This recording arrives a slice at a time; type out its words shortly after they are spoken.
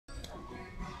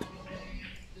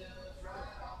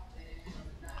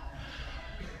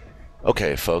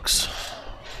Okay, folks,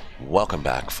 welcome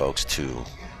back, folks, to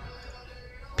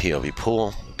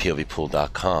POVPOOL,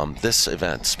 POVPOOL.com. This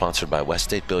event sponsored by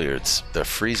Weststate Billiards, the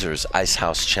Freezers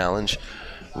Icehouse Challenge,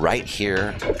 right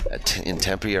here in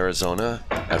Tempe, Arizona,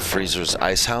 at Freezers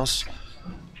Icehouse.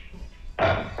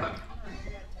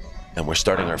 And we're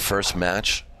starting our first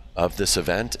match of this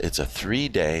event. It's a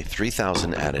 3-day,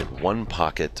 3,000 added, one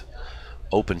pocket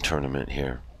open tournament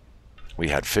here. We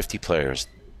had 50 players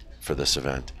for this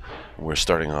event. We're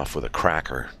starting off with a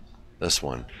cracker. This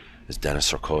one is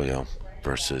Dennis ORCOLLO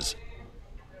versus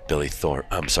Billy Thorpe.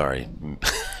 I'm sorry,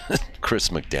 Chris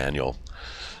McDaniel.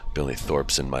 Billy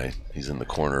Thorpe's he's in the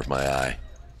corner of my eye.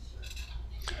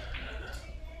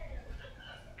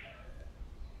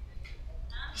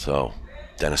 So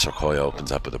Dennis ORCOLLO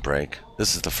opens up with a break.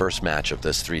 This is the first match of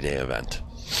this 3-day event.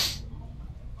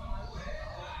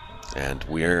 And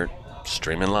we're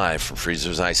streaming live from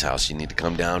Freezer's Icehouse. You need to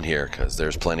come down here because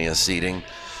there's plenty of seating.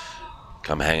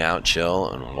 Come hang out,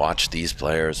 chill, and watch these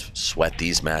players sweat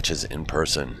these matches in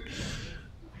person.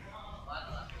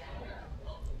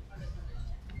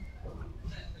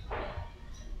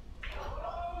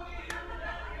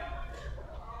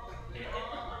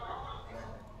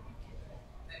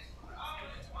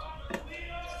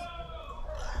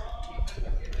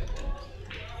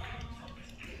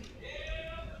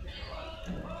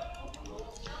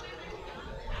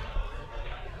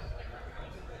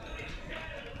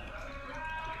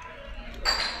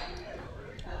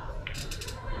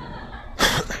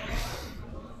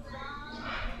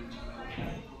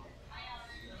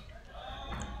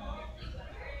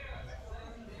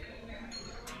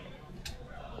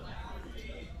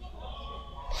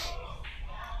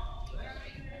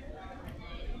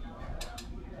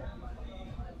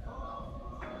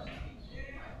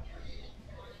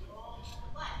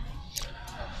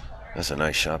 That's a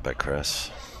nice shot by Chris.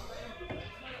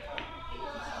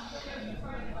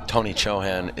 Tony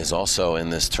Chohan is also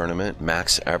in this tournament.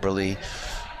 Max Eberly,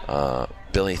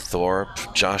 Billy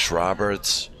Thorpe, Josh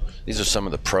Roberts. These are some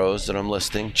of the pros that I'm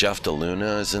listing. Jeff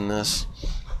DeLuna is in this.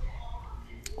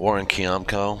 Warren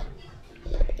Kiamko.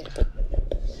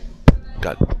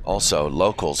 Got also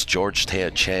locals, George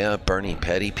Teachea, Bernie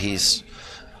Pettypiece.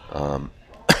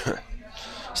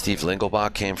 Steve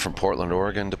Lingelbach came from Portland,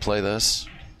 Oregon to play this.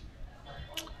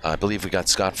 I believe we got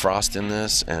Scott Frost in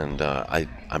this, and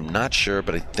I'm not sure,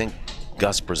 but I think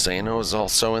Gus Brazano is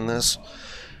also in this.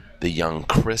 The young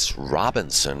Chris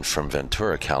Robinson from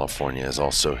Ventura, California is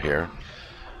also here.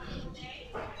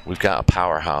 We've got a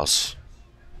powerhouse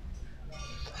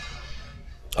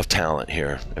of talent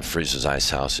here at Freezer's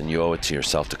Icehouse, and you owe it to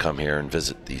yourself to come here and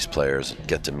visit these players and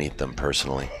get to meet them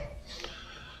personally.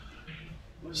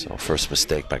 So first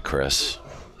mistake by Chris.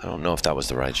 I don't know if that was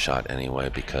the right shot anyway,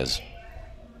 because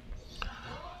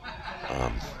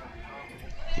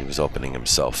he was opening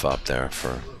himself up there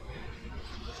for,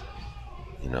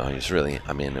 he was really,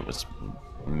 it was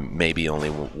maybe only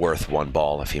worth one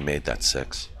ball if he made that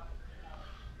 6.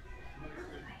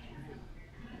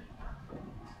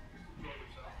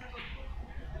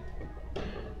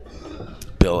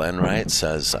 Bill Enright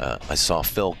says, I saw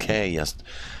Phil K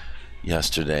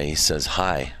yesterday. He says,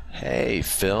 hi. Hey,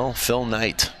 Phil. Phil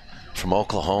Knight from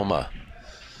Oklahoma.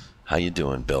 How you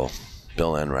doing, Bill?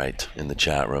 Bill Enright in the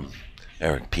chat room.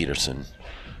 Eric Peterson.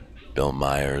 Bill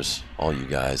Myers. All you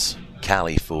guys.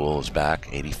 Cali Fool is back,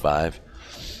 85.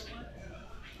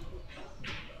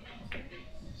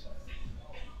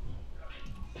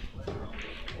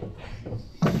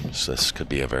 So this could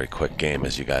be a very quick game,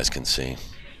 as you guys can see.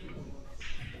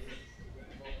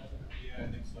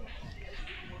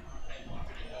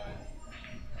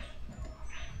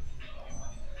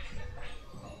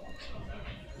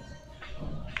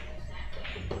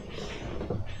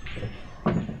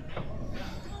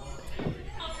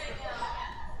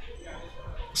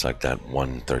 Looks like that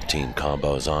 113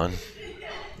 combo is on.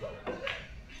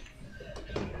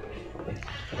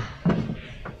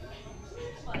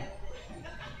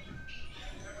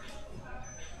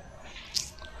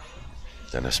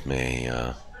 Dennis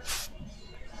may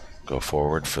go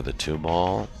forward for the 2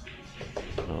 ball.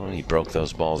 Oh, he broke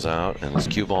those balls out, and his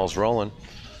cue ball's rolling.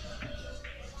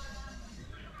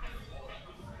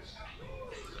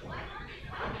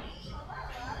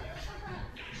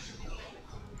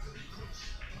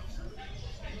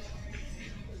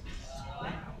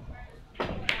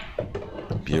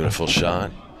 Beautiful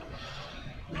shot.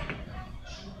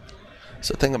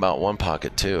 So the thing about one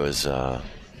pocket too is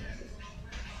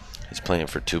he's playing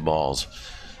for 2 balls.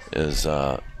 Is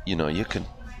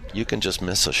you can just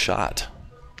miss a shot.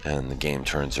 and the game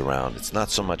turns around. It's not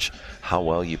so much how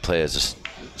well you play as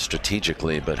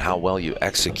strategically, but how well you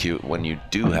execute when you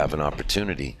do have an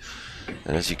opportunity.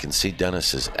 And as you can see,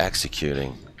 Dennis is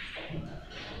executing.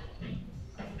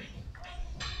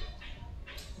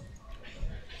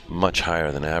 Much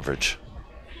higher than average.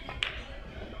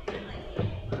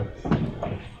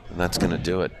 And that's going to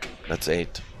do it. That's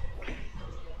 8.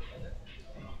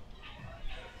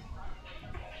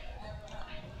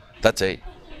 That's 8.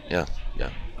 Yeah, yeah.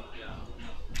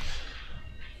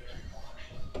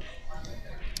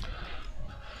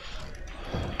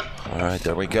 All right,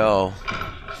 there we go.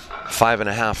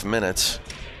 5.5 minutes.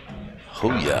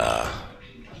 Hoo-yah.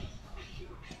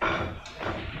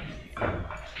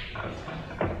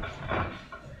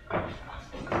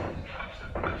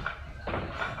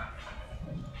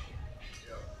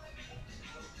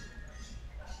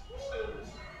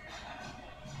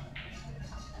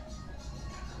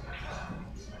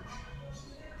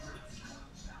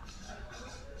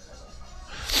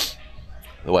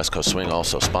 The West Coast Swing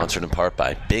also sponsored in part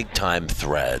by Big Time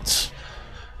Threads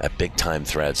at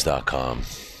bigtimethreads.com.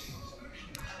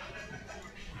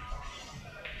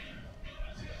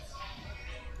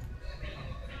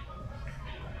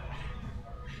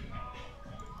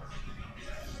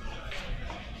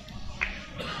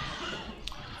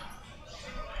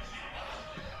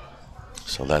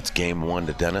 So that's game 1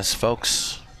 to Dennis,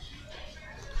 folks,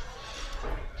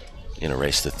 in a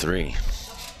race to 3.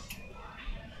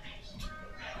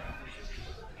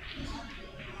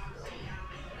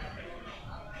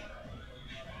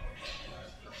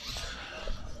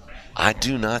 I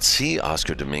do not see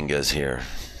Oscar Dominguez here,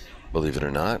 believe it or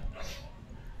not.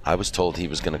 I was told he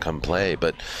was going to come play,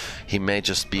 but he may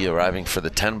just be arriving for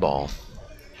the 10 ball.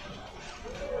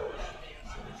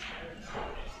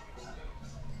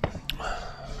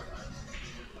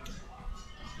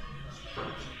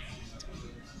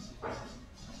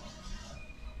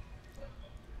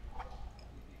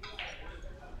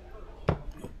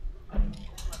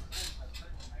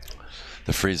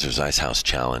 The Freezer's Icehouse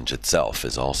Challenge itself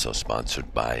is also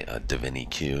sponsored by Divini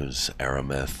Q's,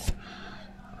 Aramith,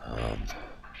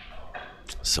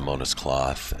 Simona's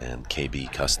Cloth, and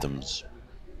KB Customs.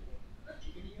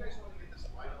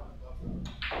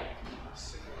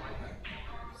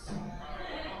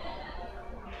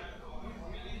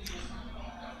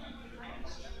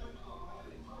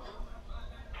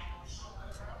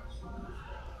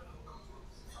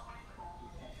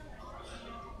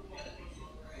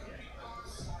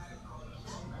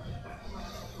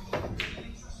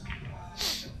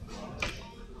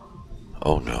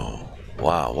 Oh no.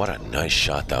 Wow, what a nice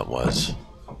shot that was.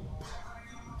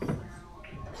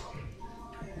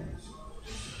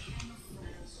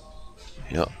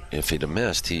 Yep, if he'd have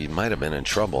missed, he might have been in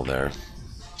trouble there.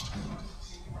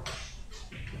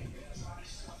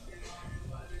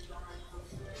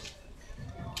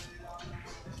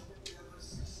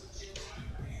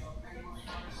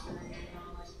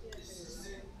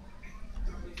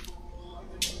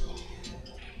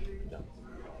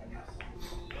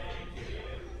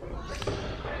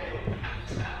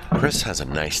 Chris has a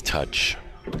nice touch.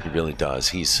 He really does.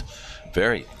 He's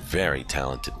very, very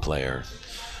talented player.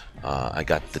 I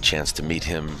got the chance to meet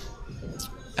him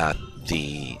at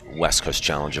the West Coast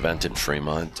Challenge event in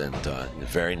Fremont, and a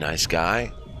very nice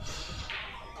guy.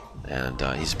 And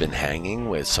he's been hanging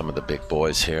with some of the big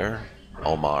boys here,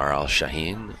 Omar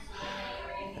Al-Shaheen,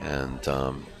 and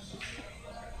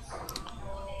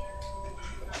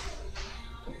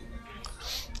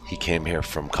he came here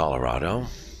from Colorado.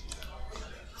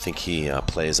 I think he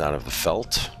plays out of the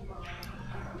Felt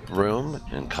room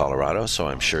in Colorado, so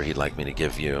I'm sure he'd like me to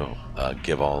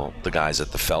give all the guys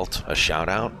at the Felt a shout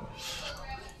out.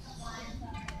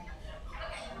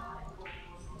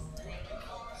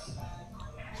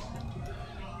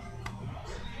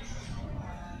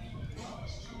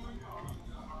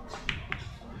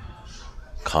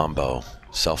 Combo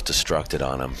self-destructed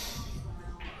on him.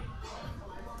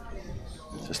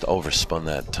 Just overspun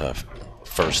that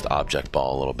first object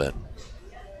ball a little bit.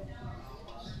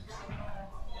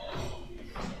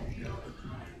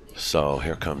 So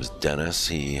here comes Dennis.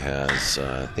 He has,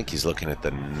 I think he's looking at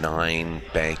the 9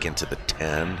 bank into the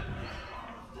 10.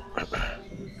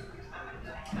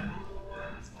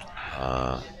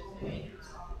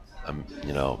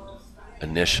 You know,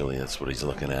 initially that's what he's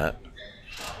looking at.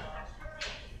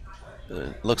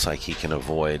 It looks like he can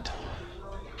avoid.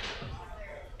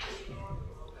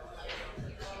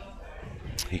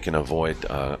 He can avoid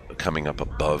coming up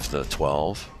above the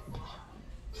 12.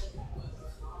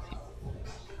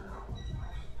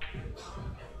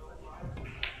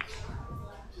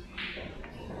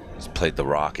 He's played the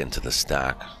rock into the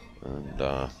stack.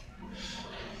 And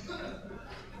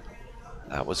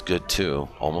that was good too.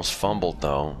 Almost fumbled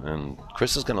though. And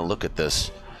Chris is going to look at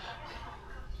this,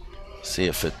 see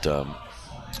if it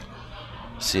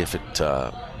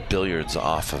billiards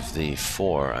off of the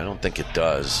 4. I don't think it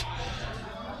does.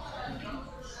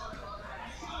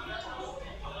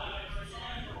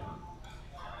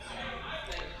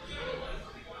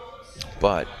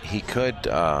 But he could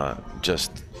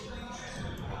just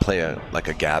play like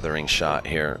a gathering shot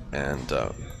here and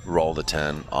roll the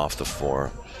 10 off the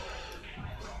 4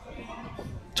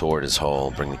 toward his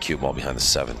hole, bring the cue ball behind the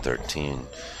 7-13.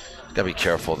 Gotta be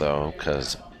careful though,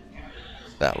 because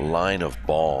that line of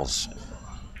balls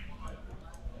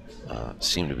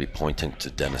seem to be pointing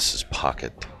to Dennis's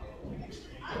pocket.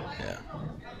 Yeah.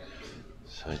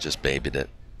 So he just babied it.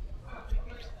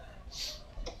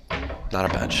 Not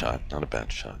a bad shot, not a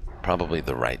bad shot. Probably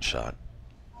the right shot.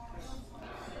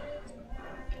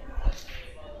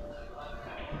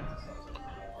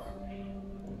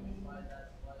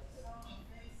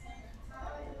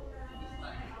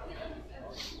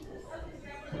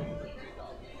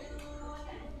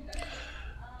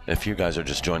 If you guys are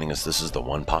just joining us, this is the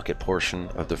one pocket portion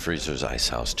of the Freezer's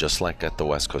Icehouse. Just like at the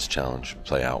West Coast Challenge,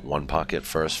 play out one pocket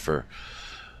first for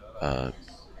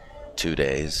 2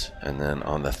 days, and then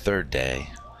on the 3rd day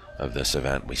of this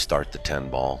event, we start the 10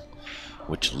 ball,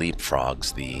 which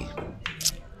leapfrogs the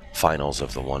finals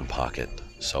of the one pocket.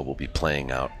 So we'll be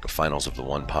playing out the finals of the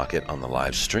one pocket on the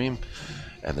live stream,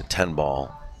 and the 10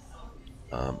 ball,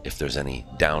 if there's any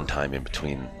downtime in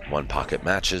between one pocket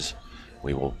matches,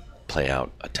 we will play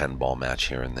out a 10 ball match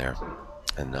here and there.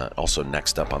 And also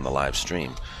next up on the live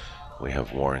stream, we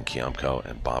have Warren Kiamko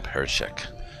and Bob Hershik.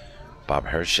 Bob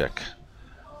Hershik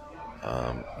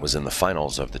was in the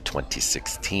finals of the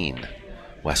 2016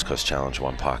 West Coast Challenge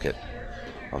one pocket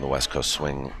on the West Coast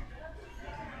Swing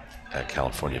at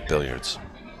California Billiards.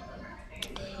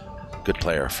 Good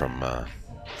player from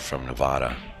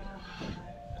Nevada.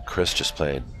 Chris just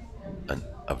played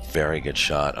a very good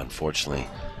shot. Unfortunately,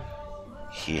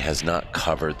 he has not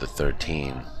covered the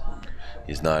 13.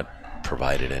 He's not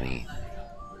provided any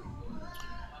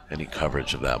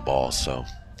coverage of that ball, so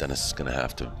Dennis is going to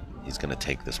have to, he's going to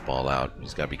take this ball out.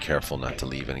 He's got to be careful not to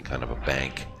leave any kind of a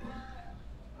bank.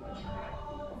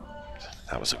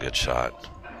 That was a good shot.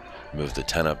 Move the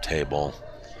 10 up table.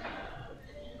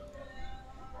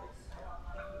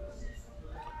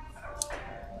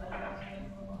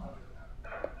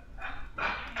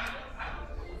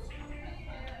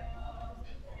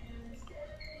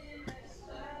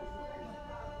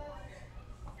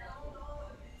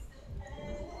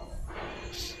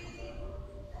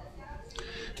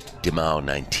 Dimao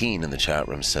 19 in the chat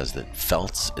room says that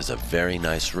Feltz is a very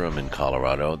nice room in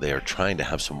Colorado. They are trying to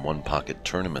have some one pocket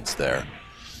tournaments there.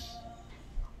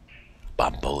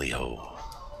 Bob Bolio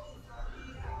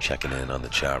checking in on the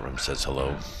chat room, says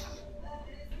hello.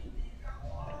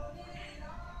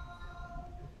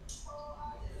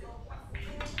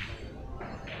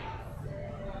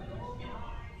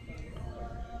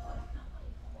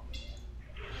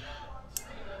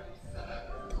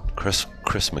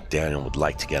 Chris McDaniel would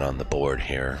like to get on the board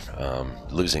here,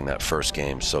 losing that first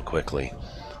game so quickly.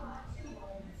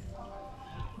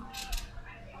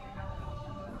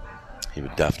 He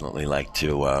would definitely like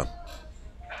to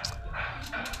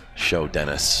show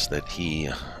Dennis that he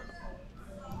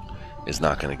is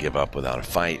not going to give up without a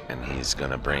fight, and he's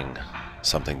going to bring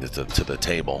something to the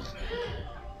table.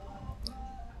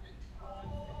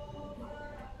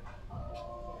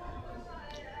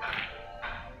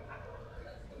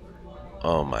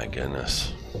 Oh my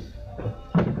goodness.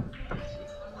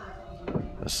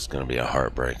 This is going to be a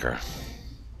heartbreaker.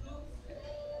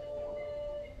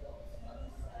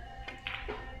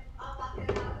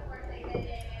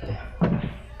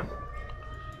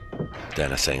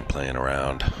 Dennis ain't playing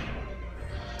around.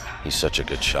 He's such a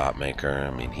good shot maker.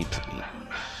 I mean, he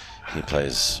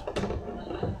plays.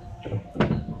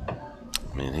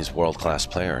 I mean, he's a world-class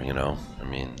player, you know. I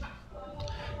mean,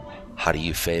 how do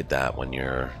you fade that when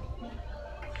you're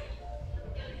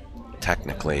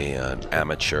technically an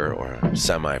amateur or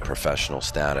semi-professional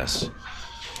status?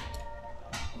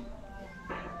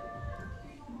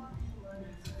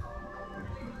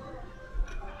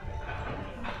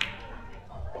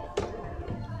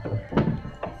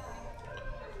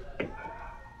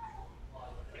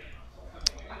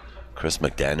 Chris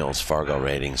McDaniel's Fargo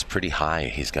rating's pretty high.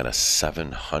 He's got a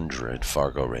 700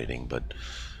 Fargo rating, but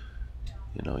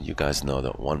you know, you guys know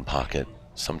that one pocket,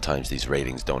 sometimes these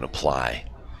ratings don't apply.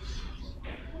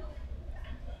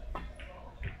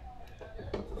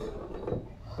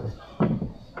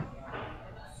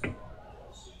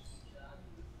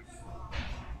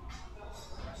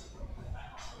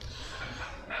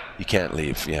 You can't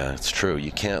leave, yeah, it's true.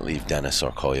 You can't leave Dennis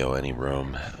ORCOLLO any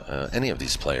room. Any of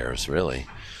these players, really.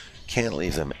 Can't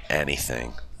leave them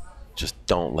anything. Just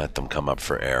don't let them come up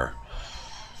for air.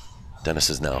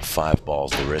 Dennis is now 5 balls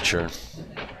the richer,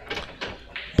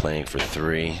 playing for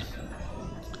 3.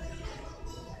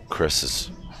 Chris is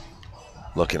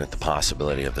looking at the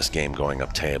possibility of this game going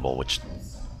up table, which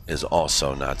is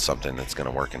also not something that's going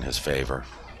to work in his favor.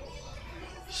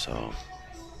 So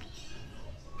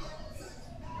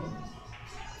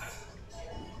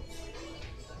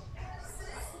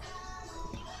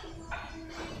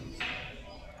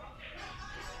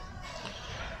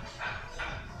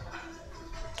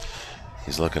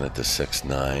he's looking at the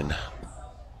 6-9,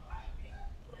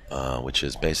 which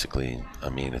is basically, I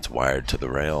mean, it's wired to the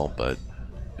rail, but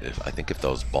I think if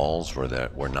those balls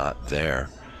were not there,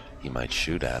 he might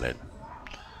shoot at it.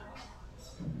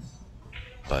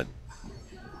 But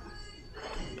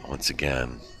once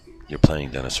again, you're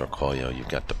playing Dennis ORCOLLO. You've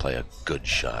got to play a good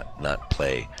shot, not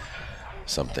play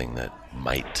something that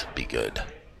might be good.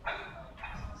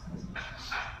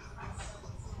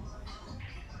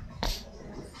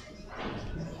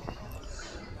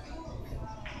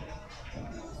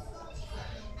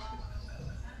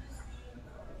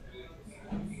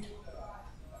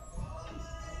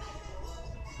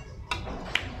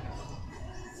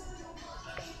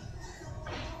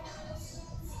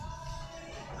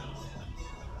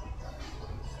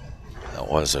 That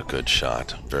was a good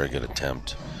shot. Very good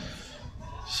attempt.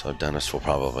 So Dennis will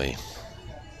probably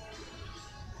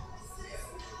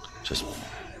just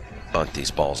bunt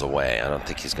these balls away. I don't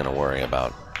think he's going to worry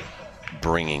about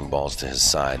bringing balls to his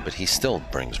side, but he still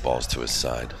brings balls to his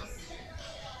side.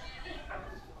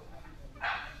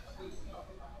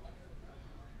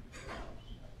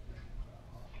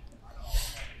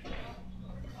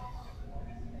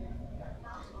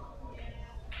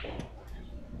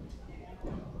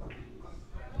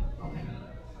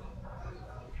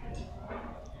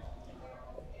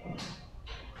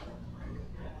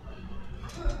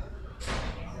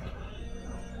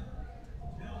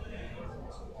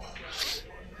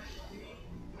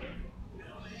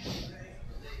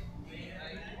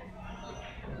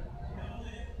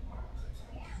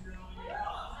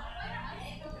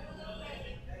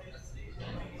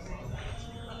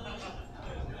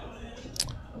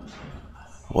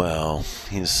 Well,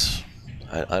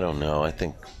 I don't know. I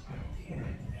think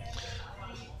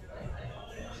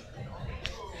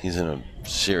he's in a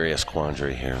serious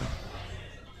quandary here.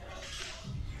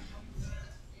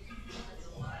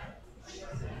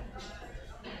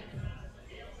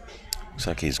 Looks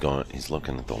like he's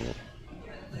looking at the...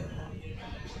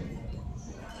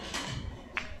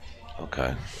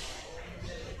 Okay.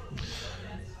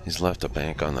 He's left a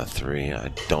bank on the 3. I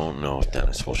don't know if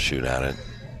Dennis will shoot at it.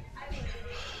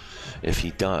 If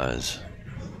he does...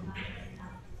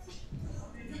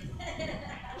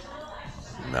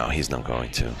 No, he's not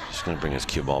going to. He's going to bring his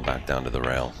cue ball back down to the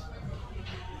rail.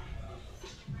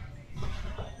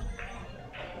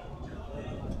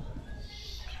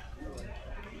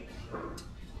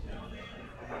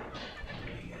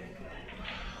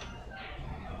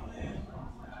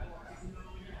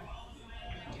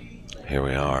 Here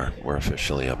we are. We're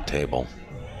officially up table.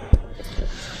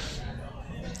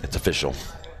 It's official.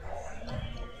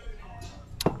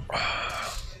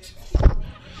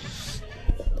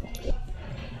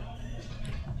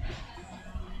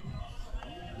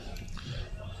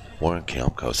 Warren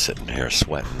Kalmko's sitting here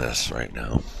sweating this right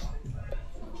now.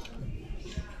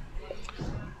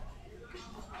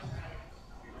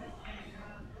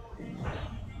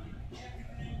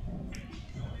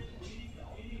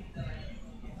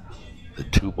 The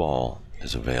 2 ball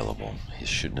is available. He's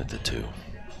shooting at the 2.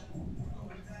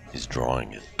 He's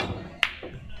drawing it.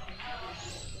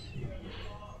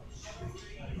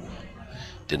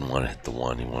 Didn't want to hit the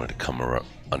 1. He wanted to come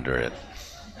under it.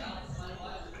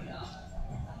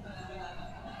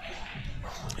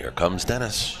 Here comes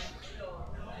Dennis.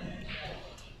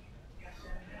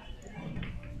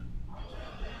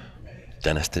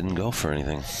 Dennis didn't go for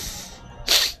anything.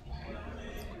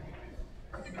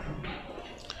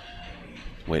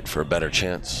 Wait for a better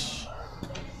chance.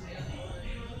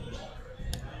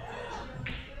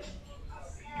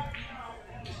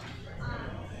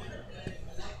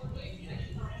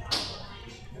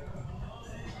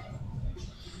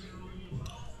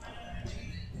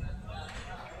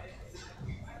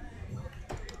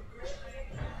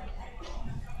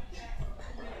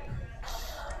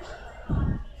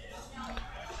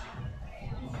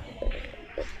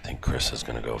 I think Chris is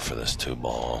going to go for this 2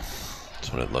 ball.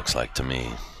 That's what it looks like to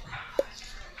me.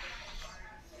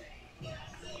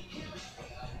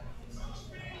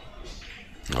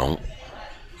 No.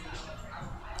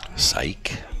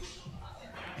 Psych.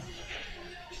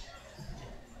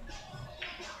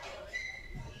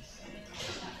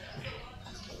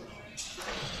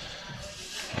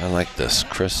 I like this.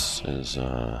 Chris is,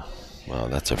 well,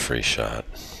 that's a free shot.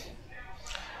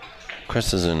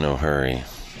 Chris is in no hurry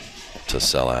to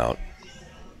sell out,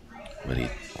 but he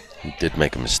did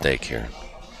make a mistake here.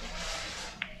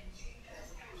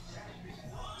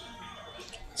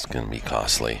 It's going to be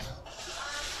costly.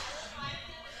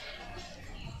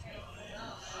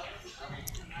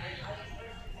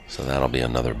 So that'll be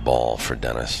another ball for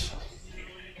Dennis,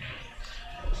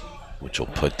 which will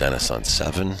put Dennis on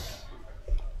 7.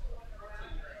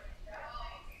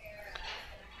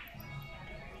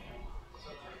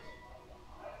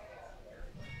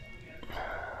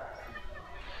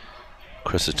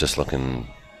 Chris is just looking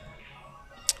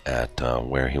at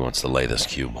where he wants to lay this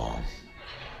cue ball.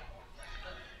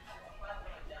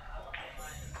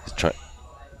 He's trying.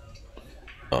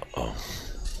 Uh-oh.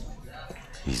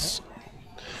 He's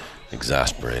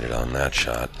exasperated on that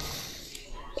shot.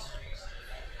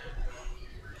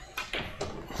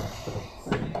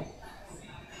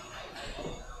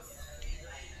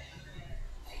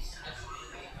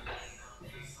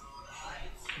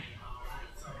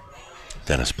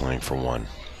 Dennis playing for 1.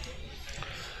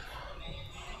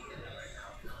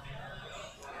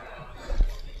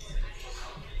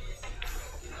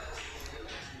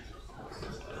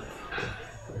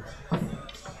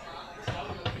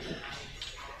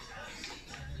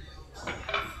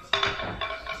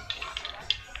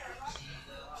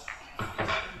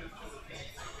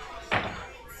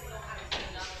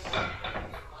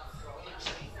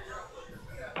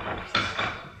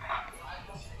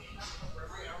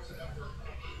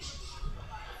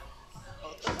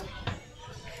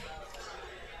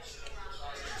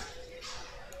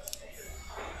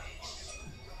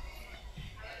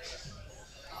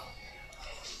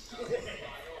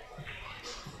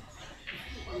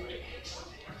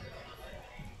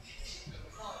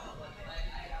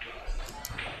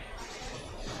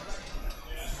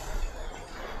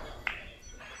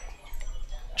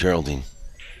 Geraldine.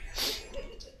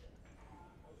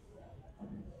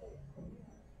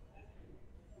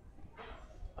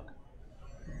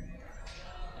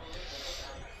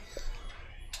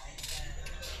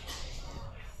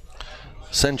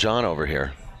 Send John over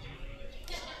here.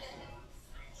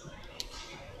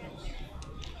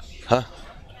 Huh?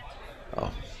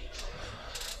 Oh.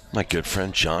 My good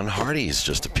friend John Hardy's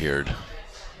just appeared.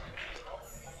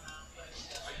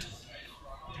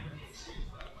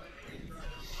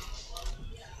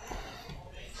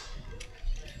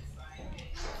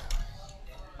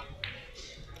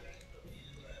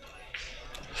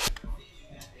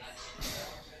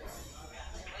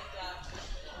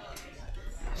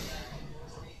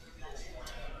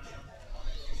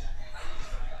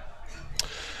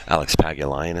 Alex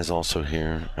Pagulayan is also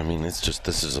here. I mean, it's just,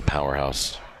 this is a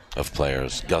powerhouse of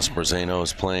players. Gus Brazano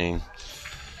is playing.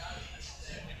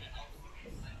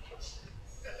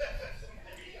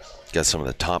 Got some of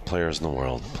the top players in the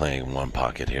world playing in one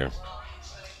pocket here.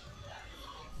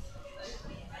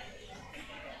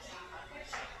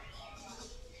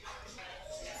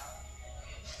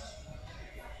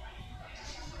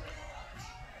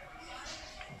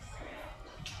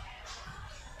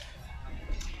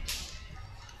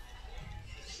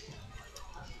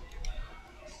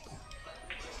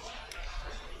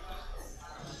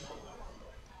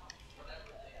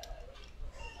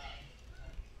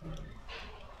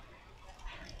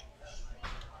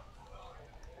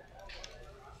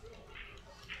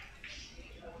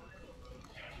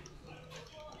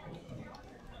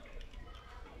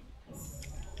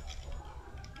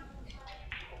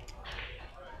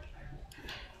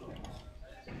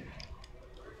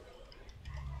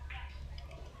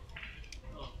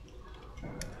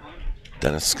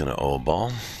 Dennis is going to owe a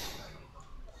ball.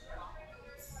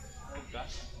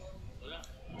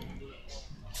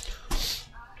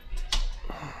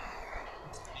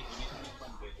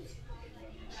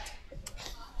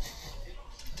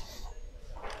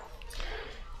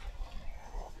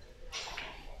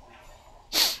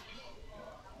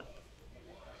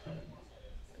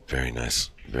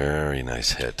 Very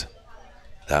nice hit.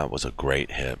 That was a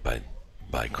great hit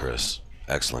by Chris.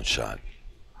 Excellent shot.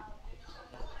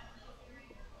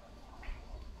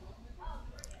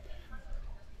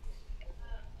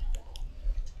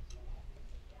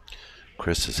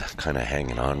 Chris is kind of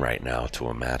hanging on right now to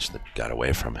a match that got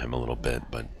away from him a little bit,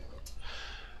 but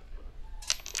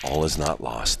all is not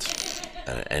lost,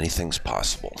 and anything's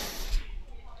possible.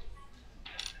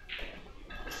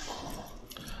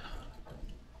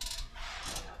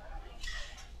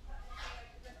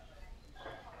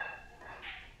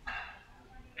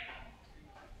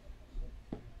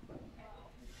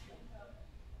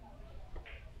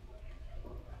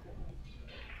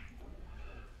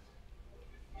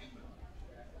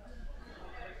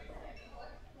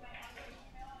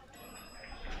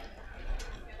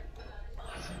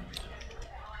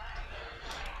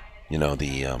 You know,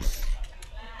 the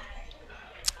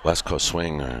West Coast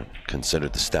Swing are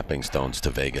considered the stepping stones to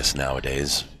Vegas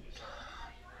nowadays.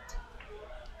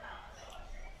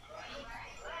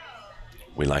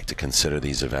 We like to consider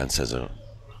these events as a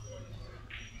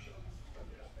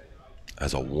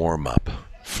warm-up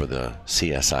for the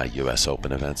CSI US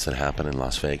Open events that happen in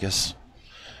Las Vegas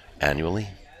annually.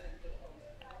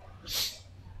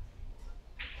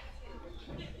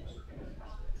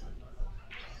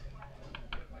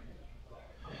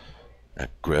 At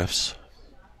Griff's,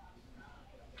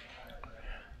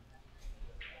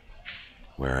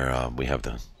 where we have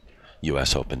the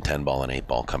US Open 10-ball and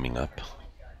 8-ball coming up.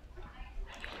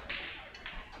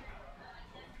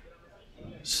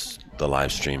 The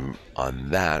live stream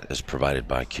on that is provided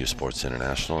by Q Sports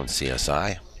International and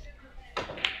CSI.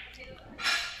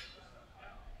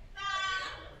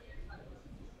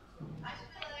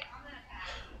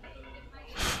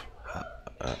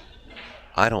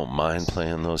 I don't mind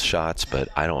playing those shots, but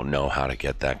I don't know how to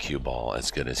get that cue ball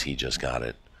as good as he just got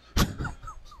it.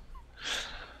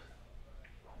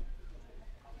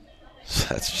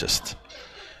 That's just,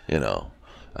 you know,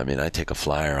 I mean, I take a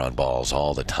flyer on balls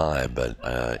all the time, but,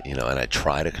 you know, and I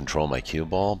try to control my cue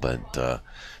ball, but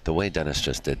the way Dennis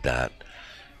just did that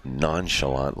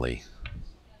nonchalantly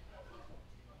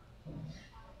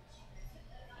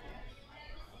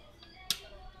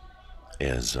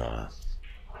is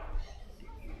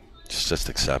it's just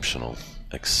exceptional.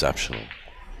 Exceptional.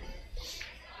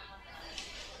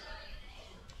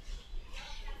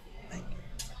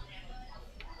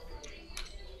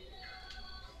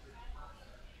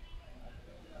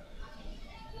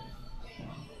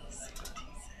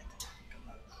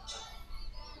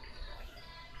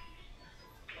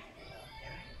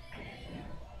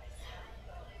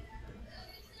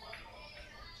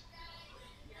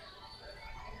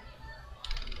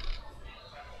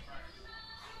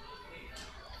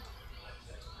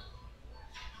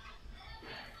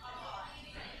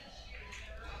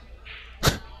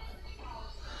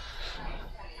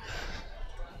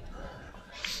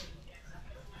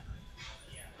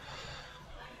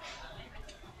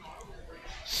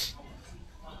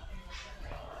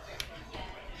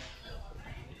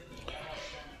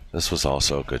 This was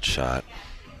also a good shot.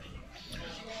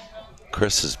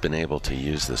 Chris has been able to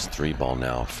use this 3-ball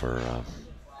now for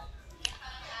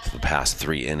the past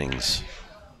 3 innings.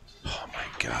 Oh my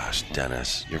gosh,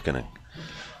 Dennis, you're gonna...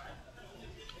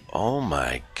 Oh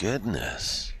my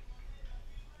goodness.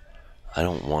 I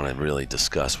don't want to really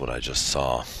discuss what I just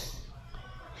saw. I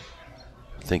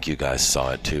think you guys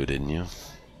saw it too, didn't you?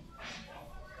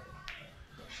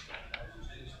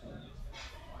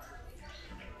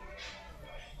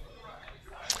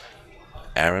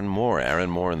 Aaron Moore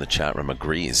in the chat room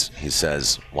agrees. He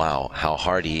says, wow, how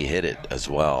hard he hit it as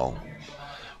well.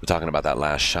 We're talking about that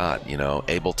last shot, you know,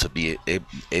 able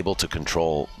to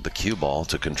control the cue ball,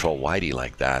 to control Whitey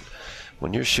like that.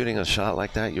 When you're shooting a shot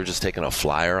like that, you're just taking a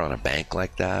flyer on a bank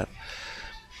like that.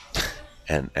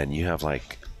 And you have,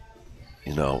 like,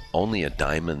 you know, only a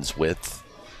diamond's width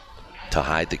to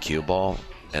hide the cue ball,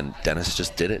 and Dennis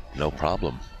just did it, no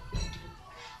problem.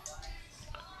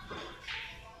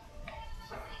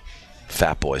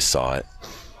 Fat Boy saw it.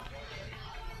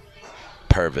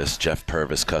 Jeff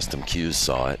Purvis Custom Cues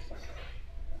saw it.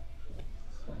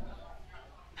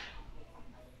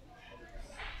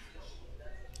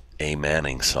 A.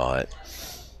 Manning saw it.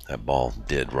 That ball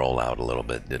did roll out a little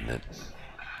bit, didn't it?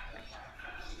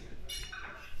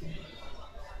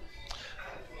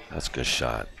 That's a good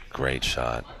shot. Great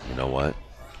shot. You know what?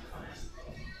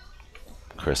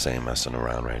 Chris ain't messing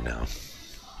around right now.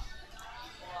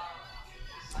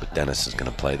 But Dennis is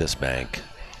going to play this bank,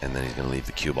 and then he's going to leave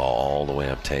the cue ball all the way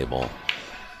up table.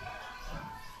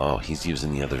 Oh, he's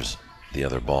using the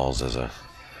other balls as a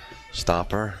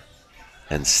stopper,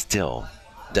 and still,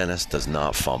 Dennis does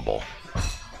not fumble.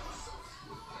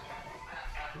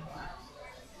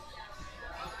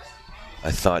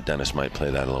 I thought Dennis might play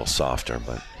that a little softer,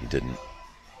 but he didn't.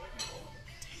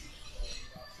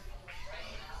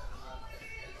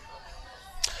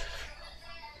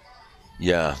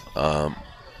 Yeah,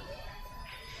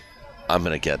 I'm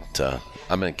gonna get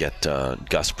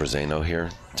Gus Brazano here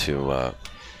to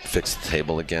fix the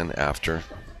table again after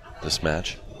this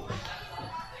match.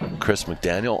 Chris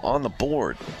McDaniel on the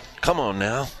board. Come on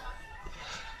now.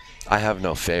 I have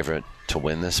no favorite to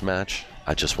win this match.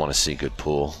 I just want to see good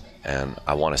pool, and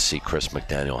I want to see Chris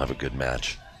McDaniel have a good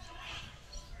match.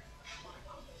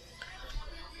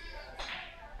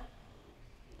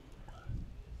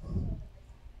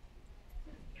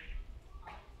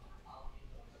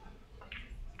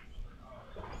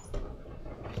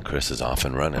 Chris is off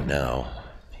and running now.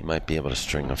 he might be able to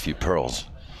string a few pearls.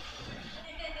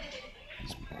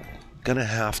 He's gonna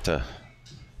have to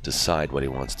decide what he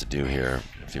wants to do here.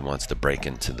 If he wants to break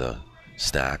into the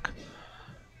stack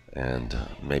and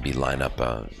maybe line up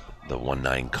the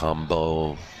 1-9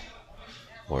 combo,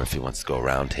 or if he wants to go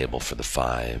round table for the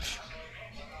 5.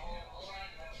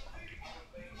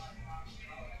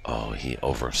 Oh, he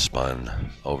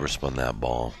overspun that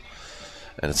ball.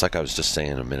 And it's like I was just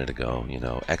saying a minute ago, you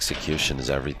know, execution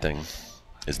is everything.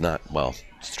 Is not, well,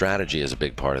 strategy is a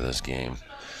big part of this game.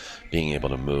 Being able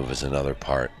to move is another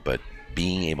part, but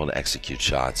being able to execute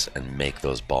shots and make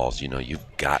those balls, you know, you've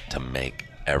got to make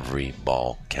every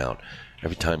ball count.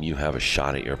 Every time you have a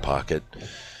shot at your pocket,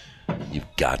 you've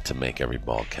got to make every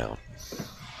ball count.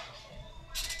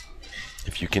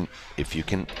 If you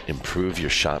can improve your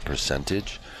shot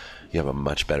percentage, you have a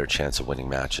much better chance of winning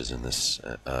matches in this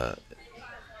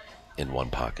in one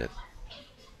pocket.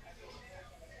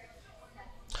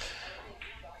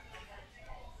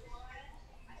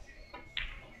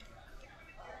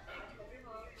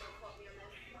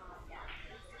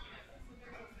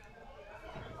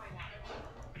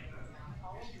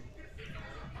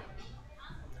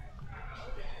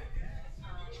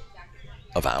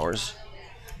 Of ours?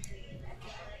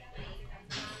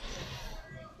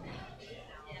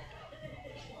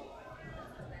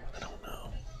 I don't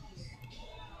know.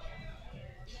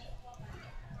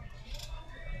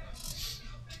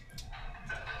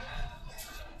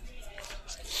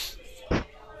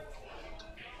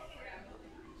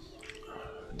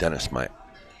 Dennis might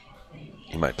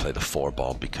play the 4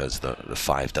 ball because the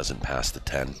 5 doesn't pass the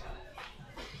 10. At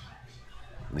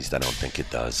least I don't think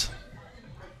it does.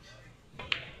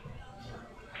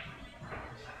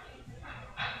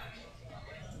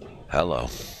 Hello.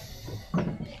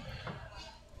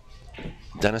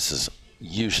 Dennis is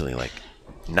usually like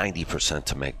 90%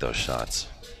 to make those shots,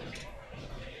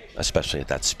 especially at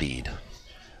that speed.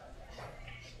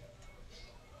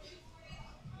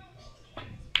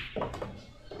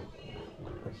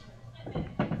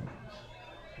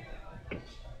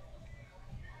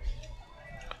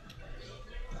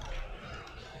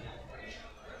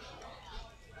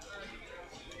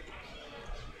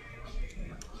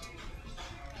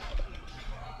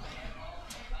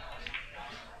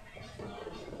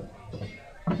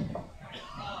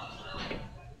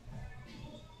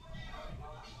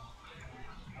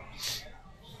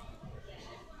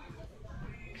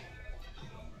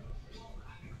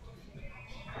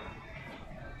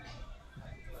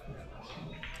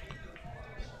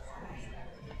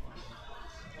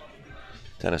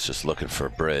 Dennis just looking for a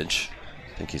bridge.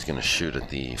 I think he's going to shoot at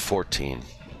the 14.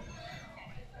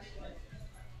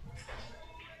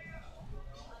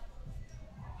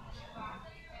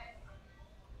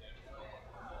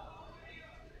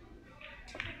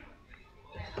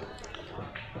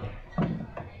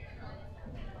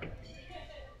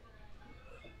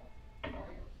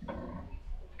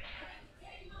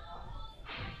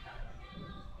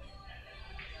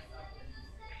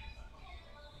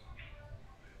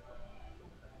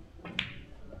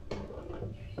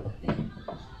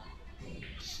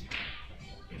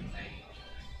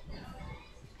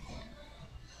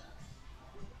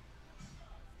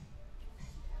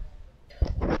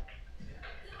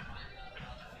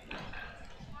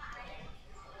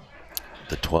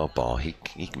 The 12 ball, he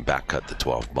can back cut the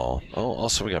 12 ball. Oh,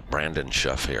 also we got Brandon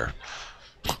Schuff here.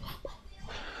 The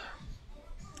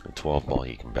 12 ball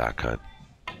he can back cut.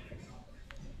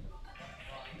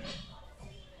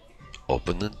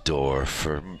 Open the door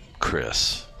for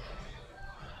Chris.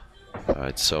 All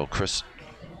right, so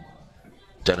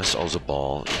Dennis owes a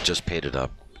ball, just paid it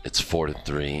up. It's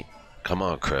 4-3. Come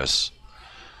on, Chris.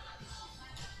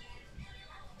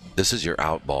 This is your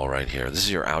out ball right here. This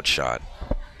is your out shot.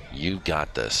 You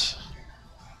got this.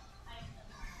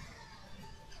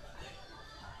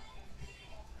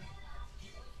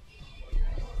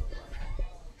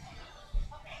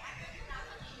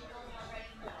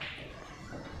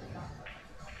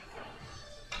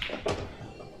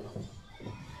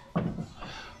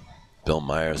 Bill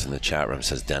Myers in the chat room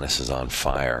says Dennis is on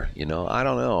fire. You know, I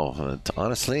don't know.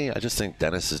 Honestly, I just think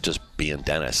Dennis is just being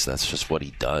Dennis. That's just what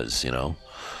he does, you know.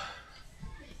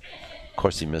 Of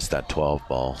course, he missed that 12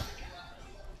 ball,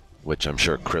 which I'm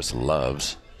sure Chris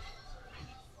loves.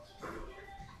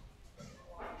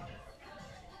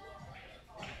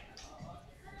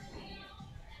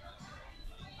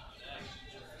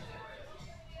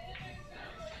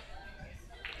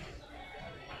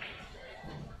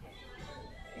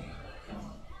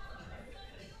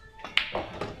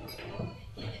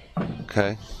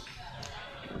 Okay.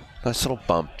 Nice little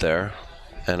bump there,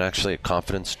 and actually a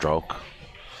confident stroke.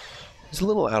 He's a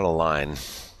little out of line.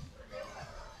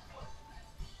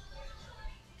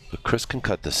 But Chris can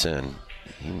cut this in.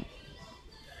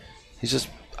 He's just,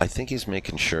 I think he's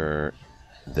making sure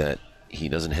that he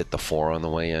doesn't hit the 4 on the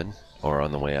way in or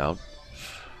on the way out.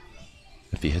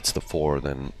 If he hits the 4,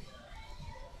 then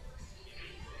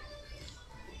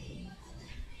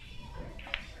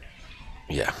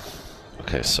yeah.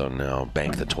 Okay, so now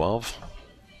bank the 12.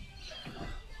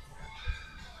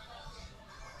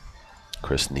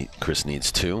 Chris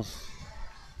needs 2.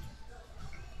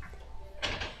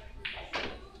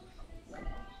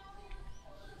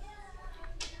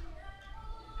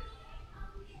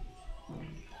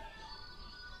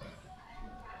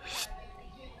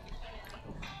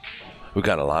 We've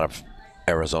got a lot of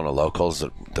Arizona locals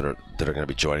that are going to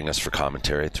be joining us for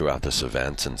commentary throughout this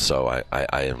event, and so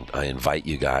I invite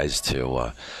you guys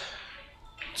to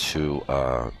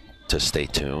stay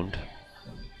tuned.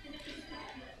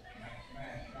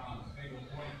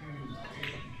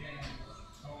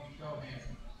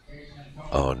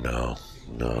 Oh no.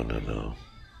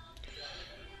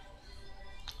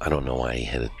 I don't know why he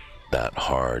hit it that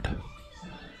hard,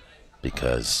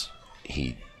 because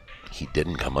he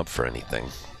didn't come up for anything.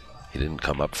 He didn't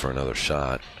come up for another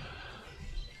shot.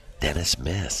 Dennis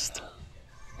missed.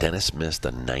 Dennis missed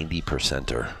a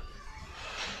 90%er.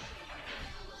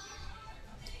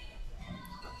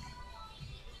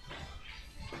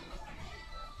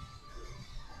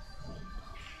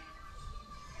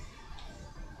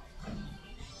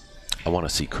 I want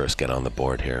to see Chris get on the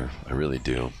board here. I really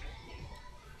do.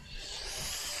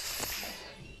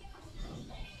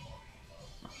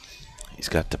 He's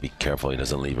got to be careful he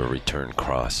doesn't leave a return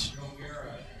cross.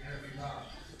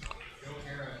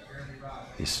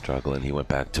 He's struggling. He went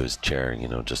back to his chair, you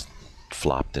know, just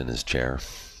flopped in his chair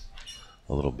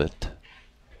a little bit.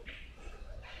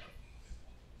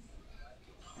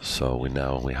 So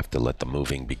we have to let the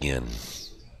moving begin.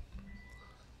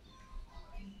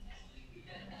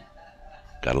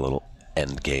 Got a little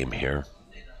end game here.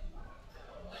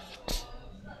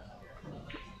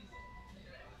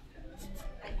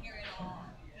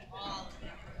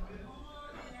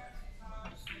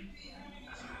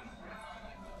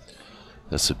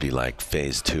 This would be like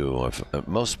phase 2 of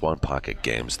most one-pocket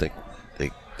games. They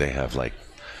have like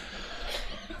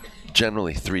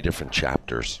generally 3 different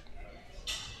chapters.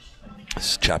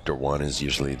 Chapter 1 is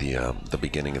usually the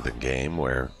beginning of the game,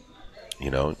 where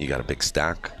you know you got a big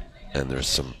stack, and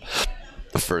there's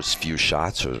the first few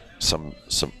shots or some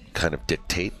kind of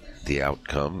dictate the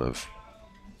outcome of.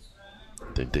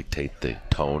 They dictate the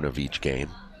tone of each game.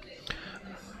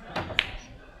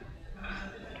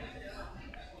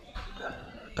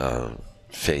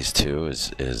 Phase 2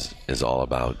 is all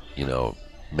about, you know,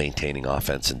 maintaining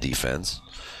offense and defense,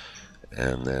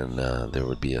 and then there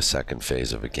would be a second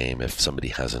phase of a game if somebody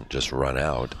hasn't just run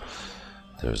out.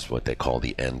 There's what they call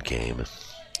the end game.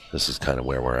 This is kind of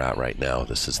where we're at right now.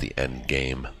 This is the end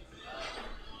game,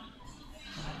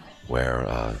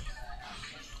 where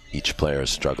each player is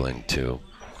struggling to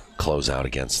close out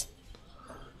against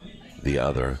the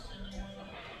other.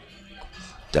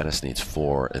 Dennis needs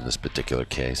 4 in this particular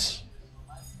case.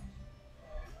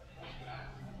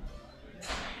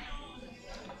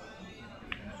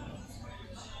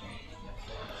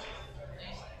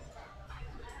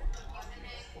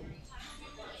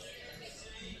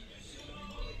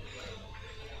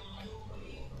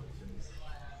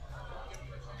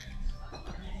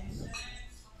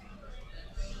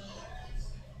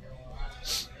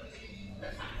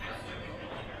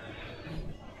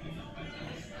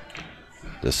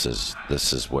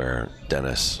 This is where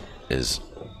Dennis is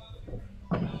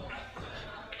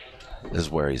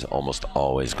where he's almost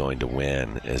always going to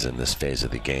win, is in this phase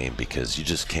of the game, because you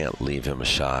just can't leave him a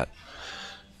shot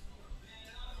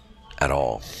at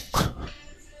all.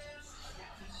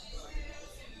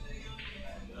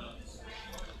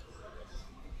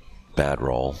 Bad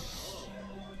roll.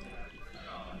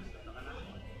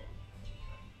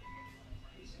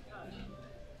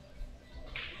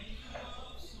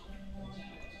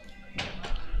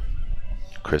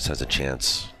 Chris has a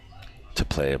chance to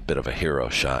play a bit of a hero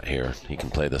shot here. He can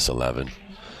play this 11,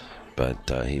 but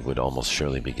he would almost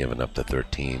surely be giving up the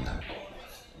 13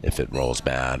 if it rolls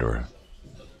bad or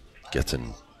gets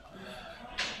in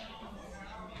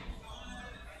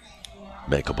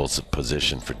makeable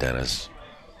position for Dennis.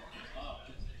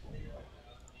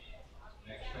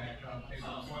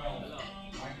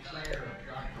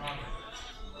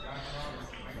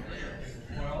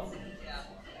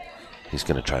 He's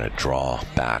going to try to draw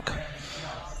back.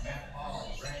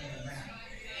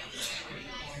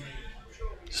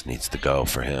 This needs to go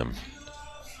for him.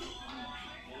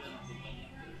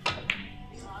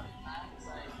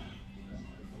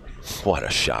 What a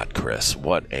shot, Chris.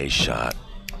 What a shot.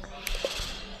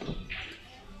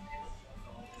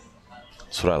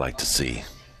 That's what I like to see.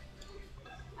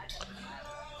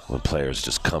 When players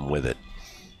just come with it.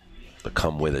 The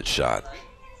come with it shot.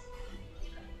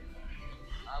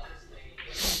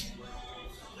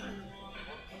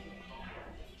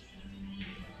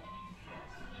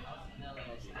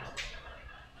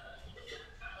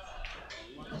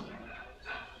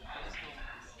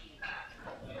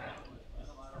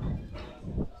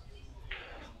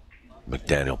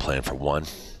 McDaniel playing for one.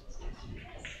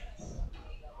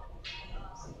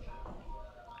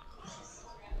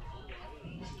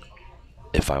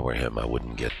 If I were him, I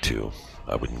wouldn't get too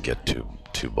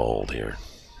bold here.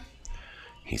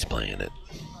 He's playing it.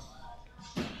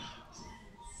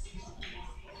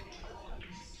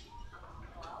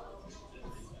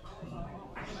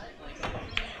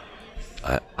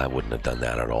 I wouldn't have done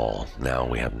that at all. Now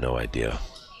we have no idea.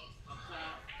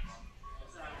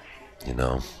 You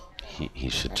know, he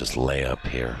should just lay up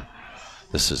here.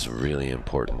 This is really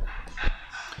important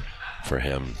for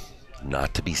him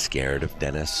not to be scared of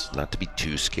Dennis, not to be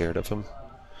too scared of him.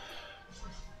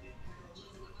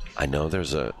 I know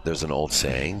there's an old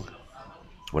saying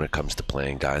when it comes to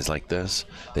playing guys like this.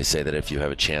 They say that if you have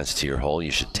a chance to your hole,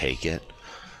 you should take it.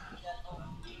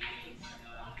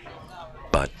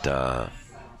 But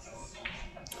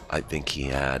I think he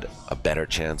had a better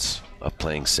chance of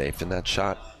playing safe in that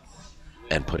shot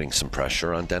and putting some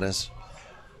pressure on Dennis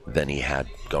than he had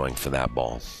going for that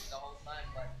ball.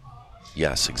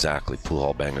 Yes, exactly. Pool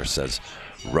Hall Banger says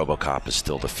RoboCop is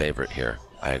still the favorite here.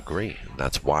 I agree.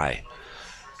 That's why.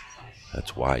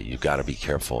 That's why you got to be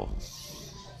careful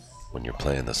when you're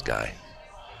playing this guy.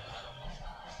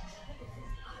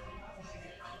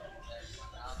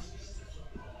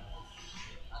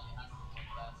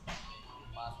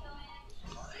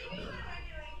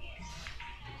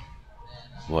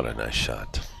 What a nice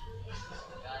shot.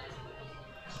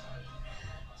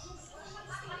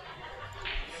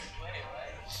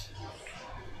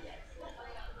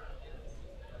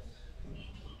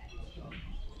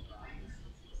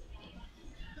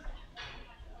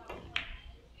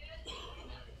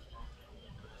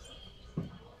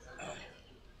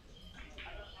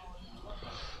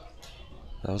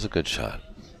 That was a good shot.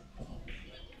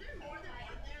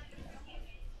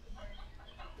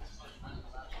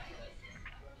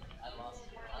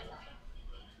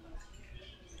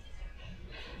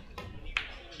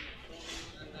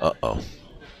 Uh-oh.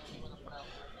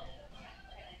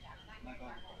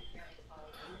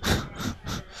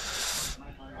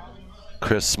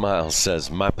 Chris Smiles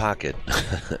says, my pocket.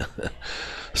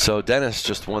 So Dennis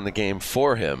just won the game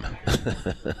for him.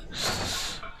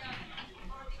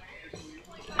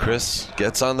 Chris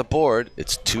gets on the board.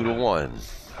 It's 2-1.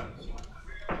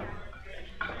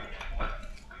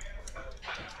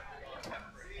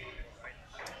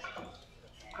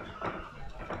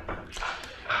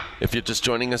 If you're just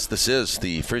joining us, this is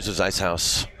the Freezer's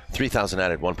Icehouse 3,000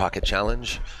 added one pocket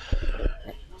challenge.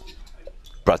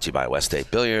 Brought to you by West 8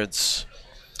 Billiards,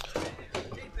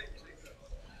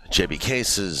 JB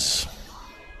Cases,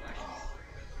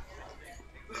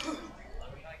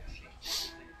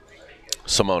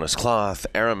 Simonis Cloth,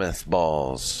 Aramith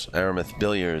Balls, Aramith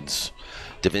Billiards,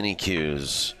 Davini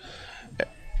Cues,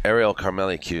 Ariel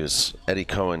Carmeli Cues, Eddie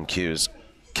Cohen Cues,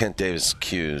 Kent Davis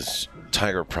Cues,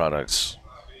 Tiger Products,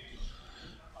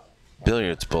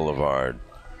 Billiards Boulevard,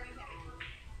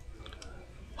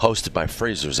 hosted by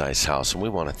Fraser's Icehouse. And we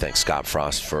want to thank Scott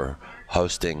Frost for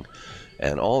hosting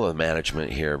and all the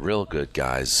management here. Real good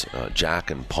guys, Jack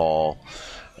and Paul,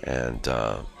 and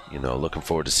you know, looking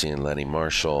forward to seeing Lenny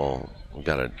Marshall.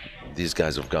 These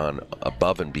guys have gone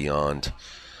above and beyond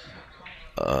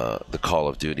the call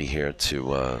of duty here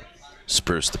to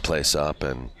spruce the place up.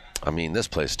 And I mean, this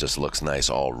place just looks nice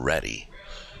already.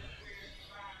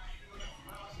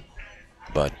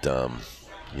 But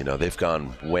you know, they've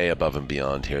gone way above and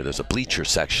beyond here. There's a bleacher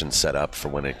section set up for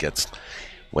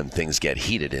when things get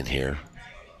heated in here.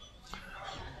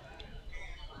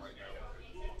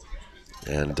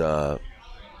 And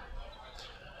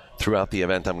throughout the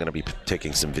event, I'm going to be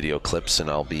taking some video clips, and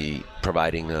I'll be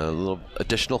providing a little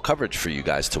additional coverage for you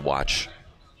guys to watch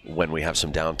when we have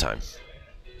some downtime.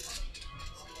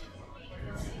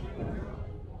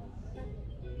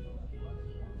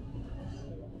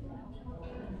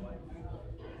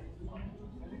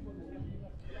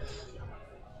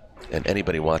 And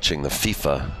anybody watching the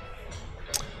FIFA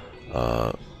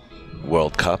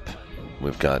World Cup,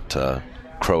 we've got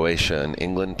Croatia and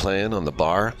England playing on the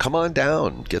bar. Come on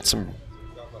down, get some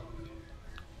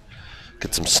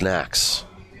snacks,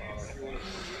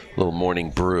 a little morning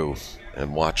brew,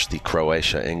 and watch the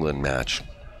Croatia-England match,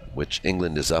 which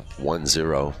England is up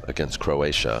 1-0 against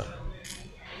Croatia.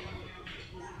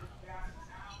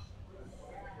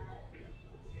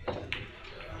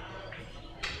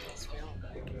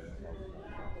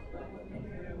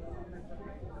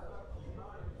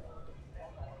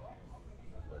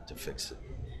 fix it.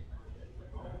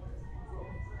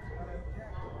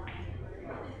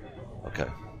 Okay.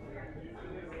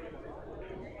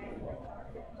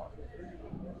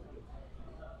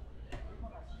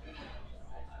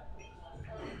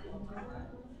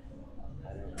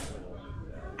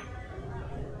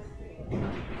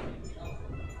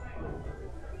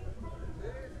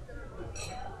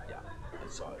 Yeah, I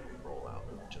saw it roll out.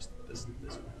 Just this.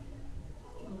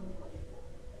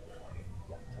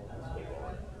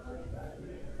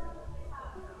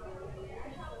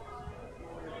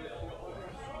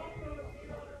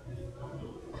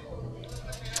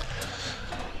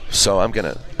 So I'm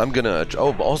gonna.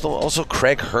 Oh, also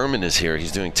Craig Herman is here.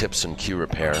 He's doing tips and cue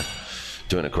repair,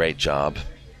 doing a great job.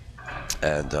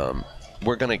 And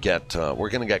we're gonna get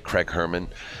Craig Herman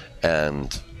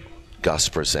and Gus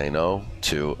Brazano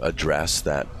to address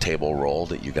that table roll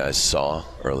that you guys saw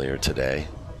earlier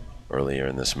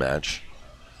in this match.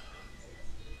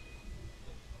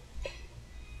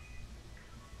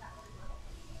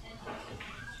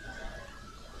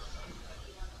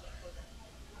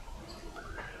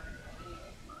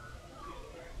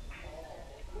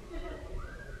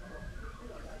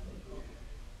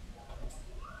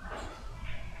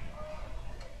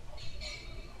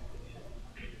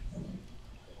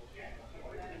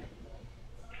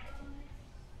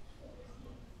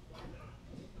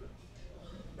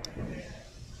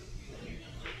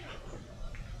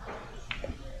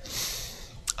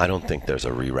 I don't think there's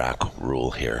a re-rack rule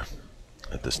here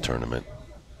at this tournament.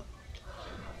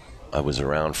 I was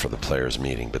around for the players'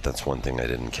 meeting, but that's one thing I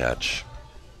didn't catch.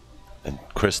 And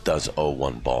Chris does owe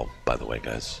one ball, by the way,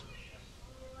 guys.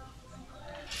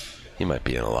 He might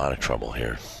be in a lot of trouble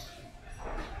here.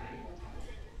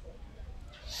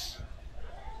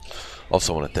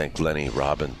 Also want to thank Lenny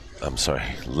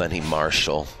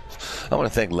Marshall. I want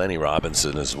to thank Lenny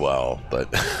Robinson as well,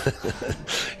 but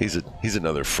he's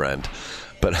another friend.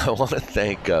 But I want to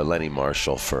thank Lenny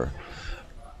Marshall for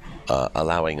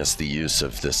allowing us the use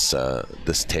of this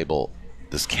table,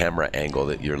 this camera angle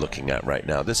that you're looking at right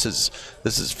now. This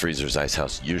is Freezer's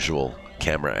Icehouse usual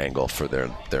camera angle for their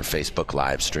Facebook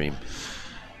live stream.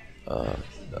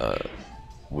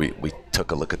 We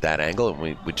took a look at that angle,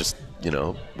 and we just,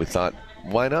 we thought,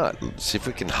 why not? See if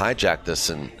we can hijack this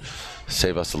and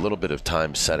save us a little bit of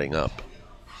time setting up.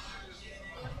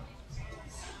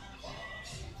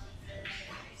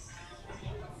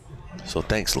 So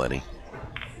thanks, Lenny.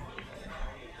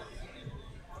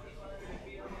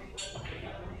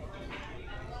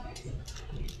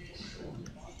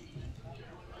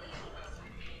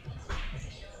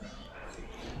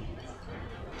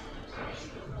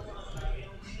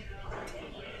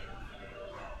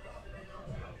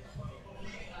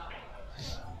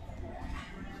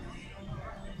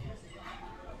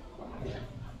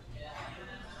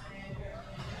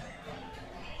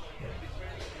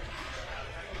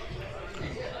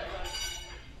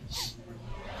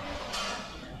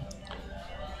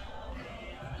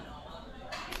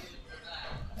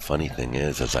 Funny thing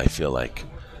is I feel like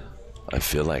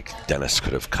Dennis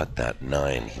could have cut that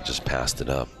 9. He just passed it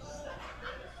up.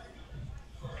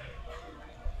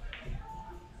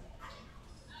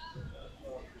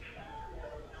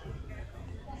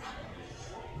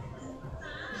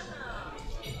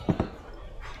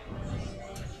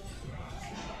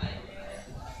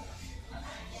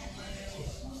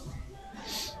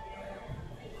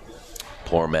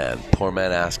 Poor man. Poor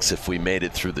man asks if we made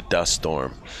it through the dust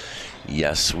storm.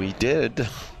 Yes, we did.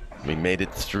 We made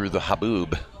it through the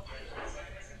haboob.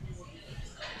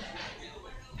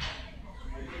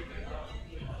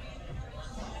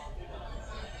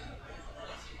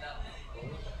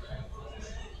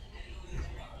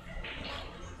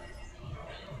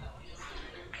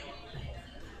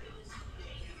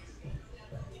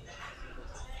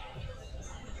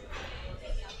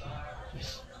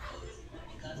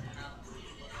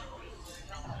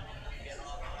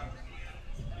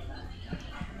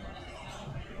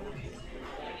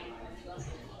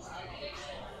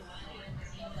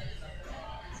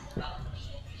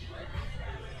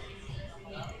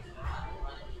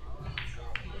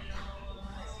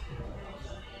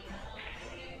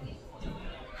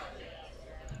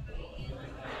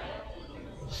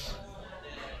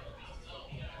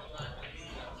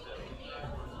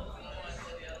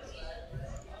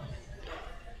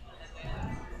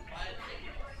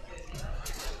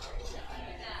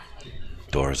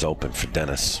 Doors open for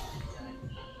Dennis.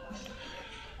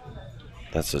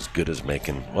 That's as good as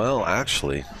making... Well,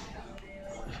 actually,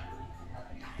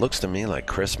 looks to me like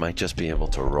Chris might just be able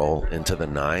to roll into the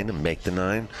 9 and make the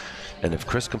 9. And if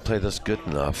Chris can play this good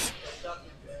enough...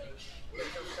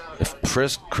 If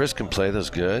Chris can play this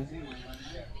good,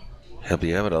 He'll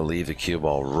be able to leave the cue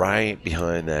ball right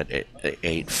behind that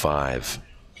 8-5.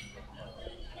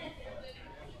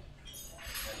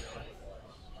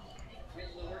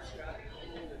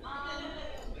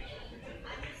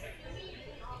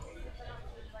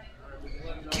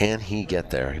 Can he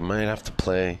get there? He might have to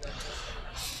play.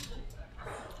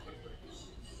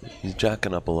 He's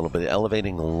jacking up a little bit,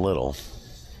 elevating a little.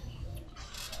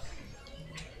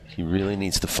 He really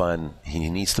needs to find. He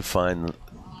needs to find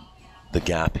the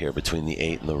gap here between the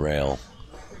 8 and the rail.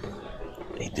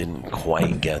 He didn't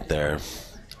quite get there.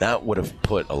 That would have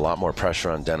put a lot more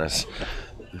pressure on Dennis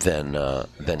than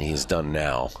he's done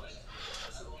now.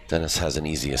 Dennis has an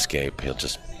easy escape. He'll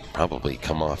just probably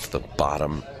come off the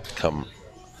bottom, come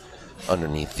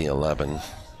underneath the 11,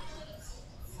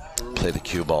 play the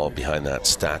cue ball behind that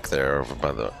stack there over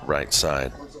by the right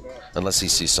side, unless he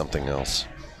sees something else.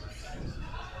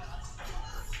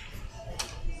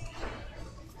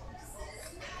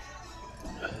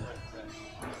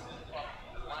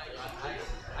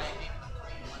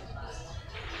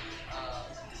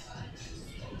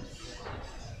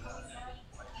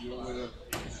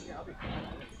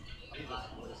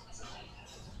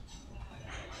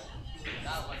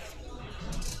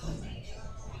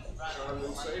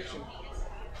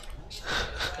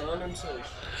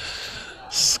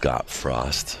 Scott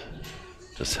Frost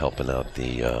just helping out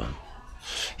the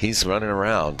he's running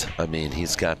around. I mean,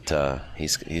 he's got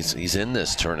he's in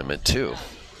this tournament too.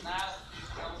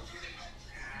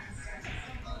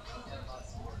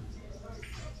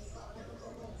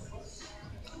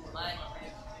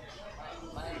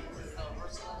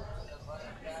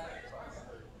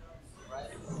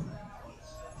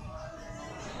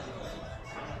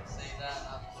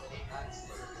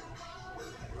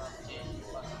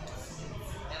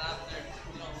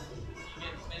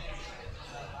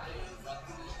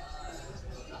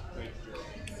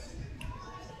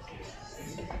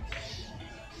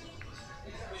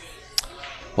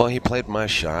 Well, he played my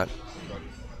shot.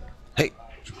 Hey.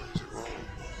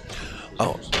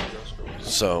 Oh.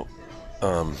 So,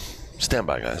 stand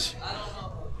by, guys.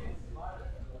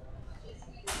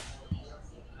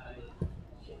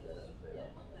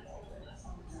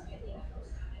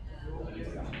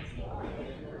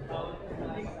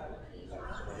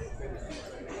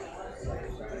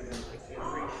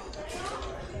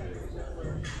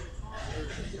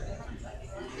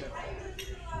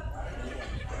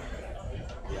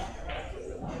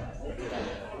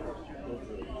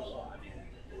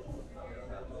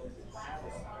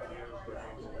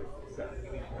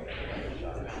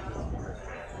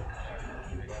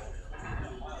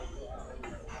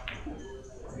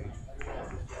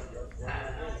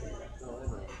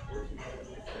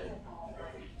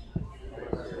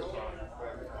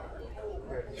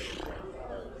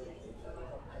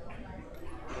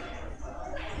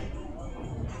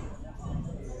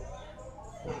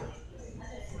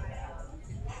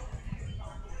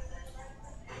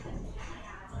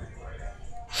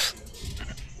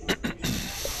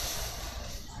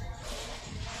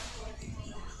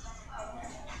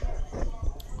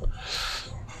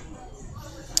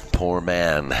 Poor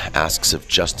man asks if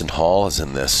Justin Hall is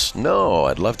in this. No,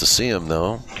 I'd love to see him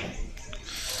though.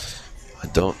 I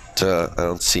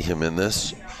don't see him in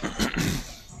this.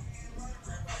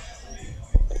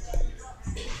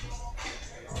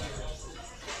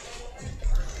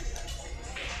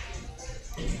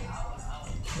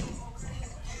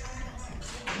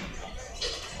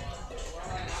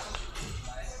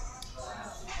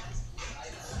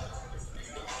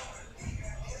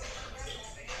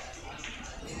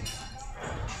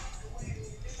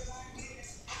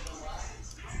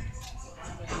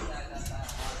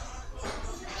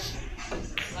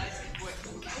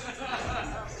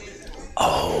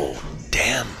 Oh,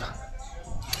 damn.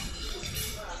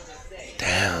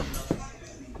 Damn.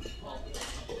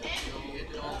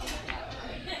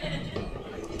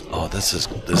 Oh, this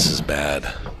is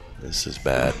bad. This is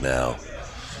bad now.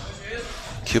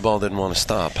 Cue ball didn't want to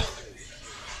stop.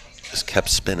 Just kept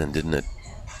spinning, didn't it?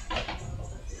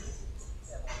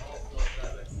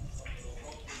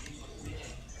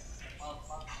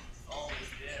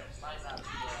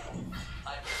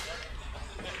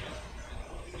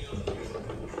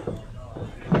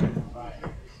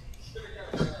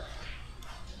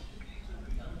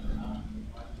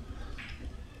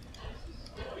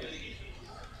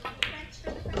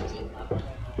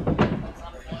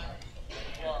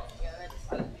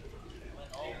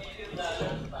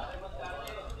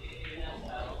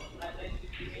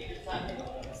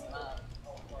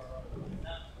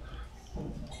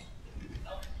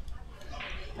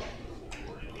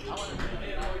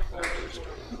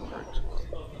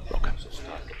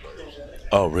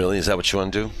 Oh, really? Is that what you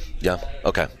want to do? Yeah.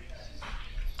 Okay.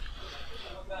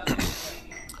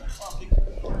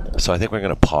 So I think we're going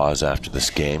to pause after this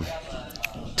game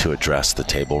to address the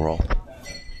table roll.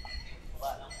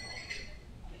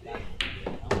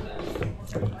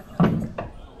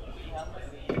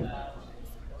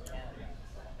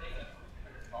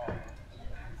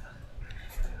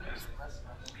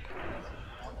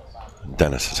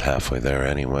 Dennis is halfway there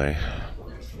anyway.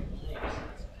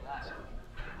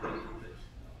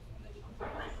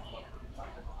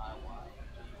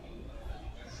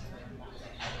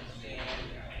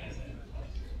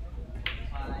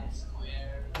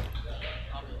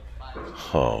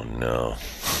 Oh no.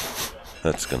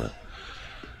 It's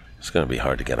gonna be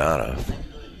hard to get out of.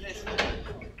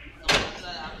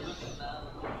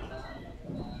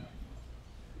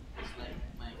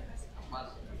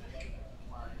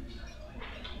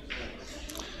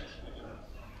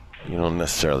 You don't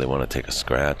necessarily want to take a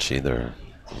scratch either.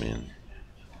 I mean,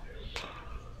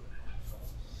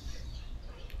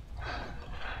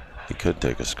 you could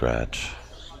take a scratch,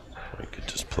 or you could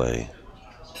just play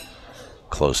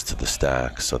close to the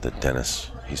stack so that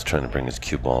Dennis, he's trying to bring his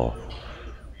cue ball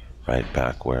right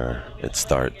back where it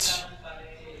starts.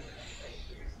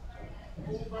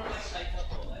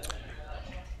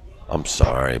 I'm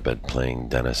sorry, but playing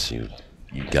Dennis, you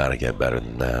gotta get better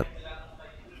than that.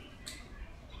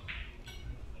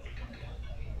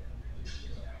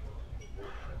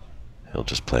 He'll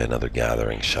just play another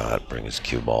gathering shot, bring his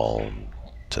cue ball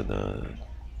to the,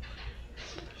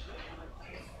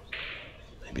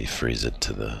 maybe freeze it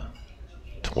to the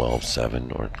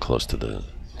 12-7 or close to the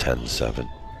 10-7.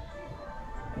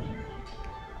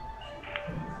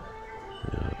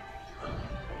 Yeah.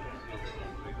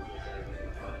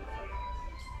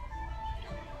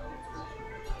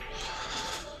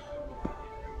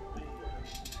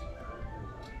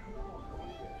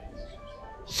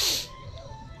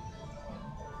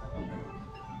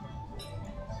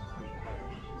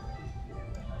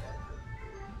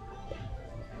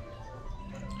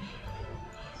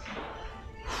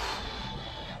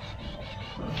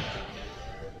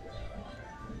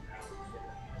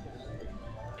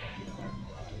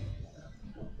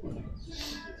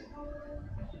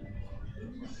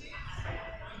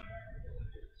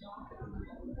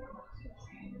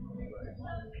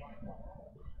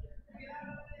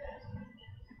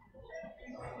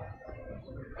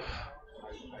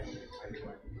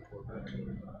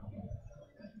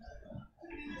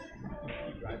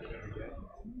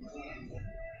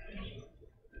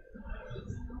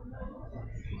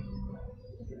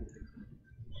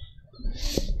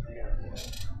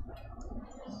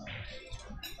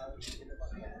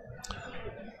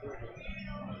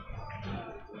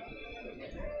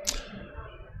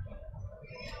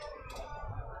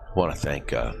 I want to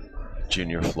thank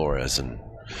Junior Flores and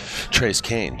Trace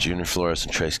Kane. Junior Flores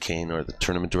and Trace Kane are the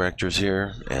tournament directors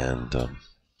here, and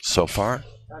so far,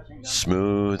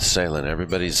 smooth sailing.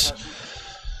 Everybody's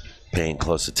paying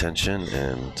close attention,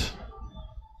 and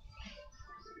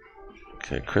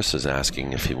okay, Chris is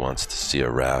asking if he wants to see a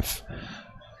ref.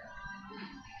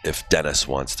 If Dennis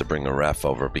wants to bring a ref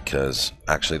over, because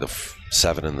actually the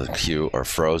 7 in the queue are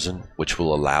frozen, which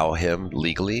will allow him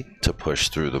legally to push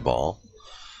through the ball.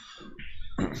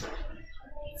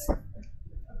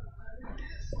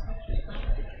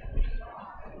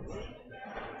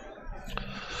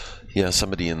 Yeah,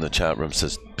 somebody in the chat room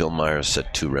says Bill Myers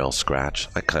said 2-rail scratch.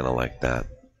 I kind of like that.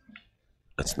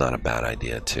 That's not a bad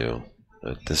idea too.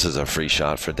 This is a free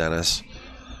shot for Dennis.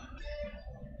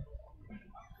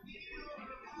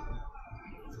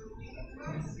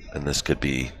 And this could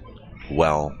be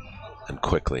well and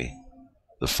quickly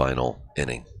the final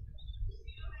inning.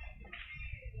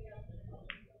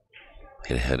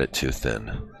 He hit it too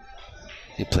thin.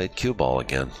 He played cue ball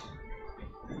again.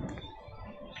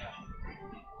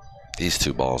 These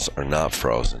two balls are not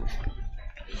frozen.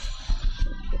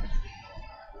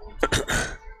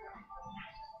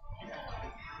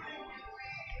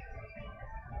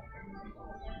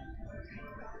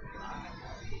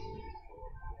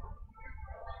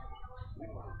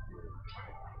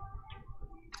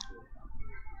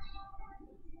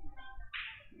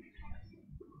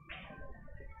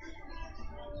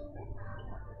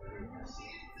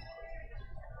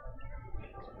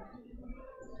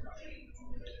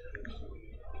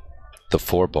 The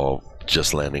 4 ball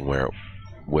just landing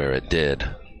where it did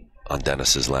on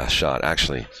Dennis's last shot.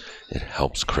 Actually, it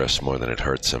helps Chris more than it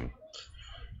hurts him.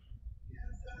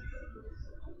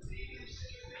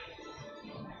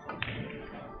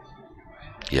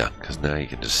 Yeah, because now you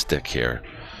can just stick here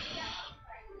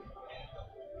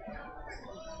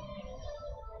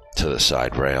to the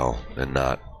side rail and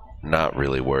not not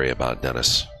really worry about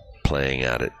Dennis playing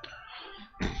at it.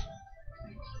 I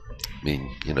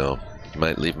mean, you know, you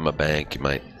might leave him a bank, you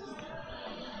might.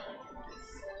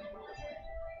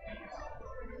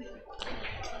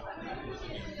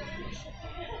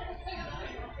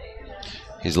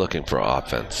 He's looking for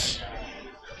offense.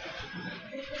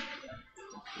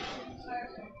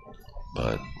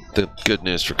 But the good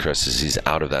news for Chris is he's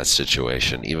out of that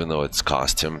situation, even though it's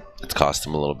cost him a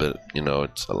little bit. You know,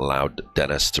 it's allowed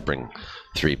Dennis to bring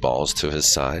 3 balls to his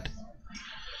side.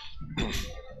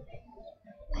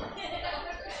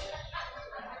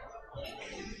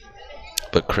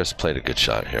 But Chris played a good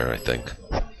shot here, I think.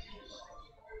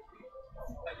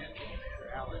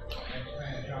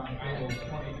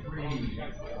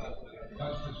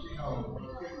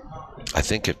 I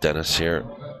think if Dennis here,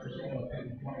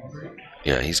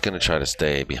 yeah, he's going to try to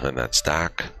stay behind that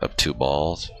stack of 2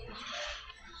 balls.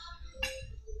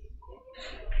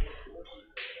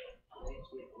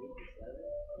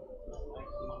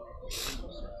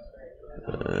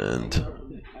 And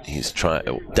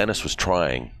Dennis was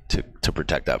trying to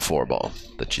protect that 4 ball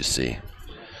that you see.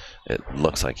 It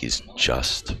looks like he's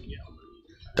just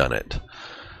done it,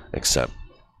 except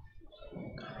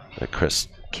that Chris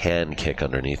can kick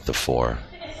underneath the 4.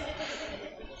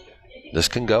 This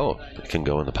can go. It can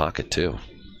go in the pocket too.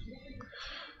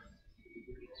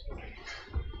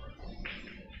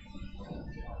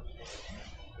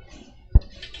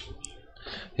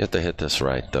 You have to hit this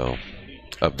right, though.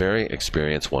 A very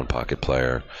experienced one-pocket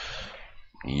player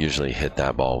usually hit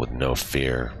that ball with no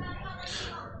fear.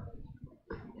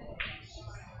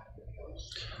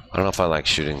 I don't know if I like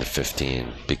shooting the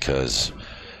 15 because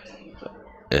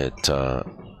it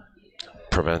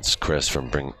prevents Chris from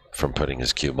putting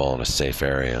his cue ball in a safe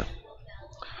area.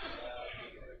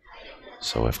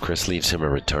 So if Chris leaves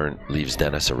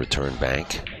Dennis a return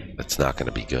bank, it's not going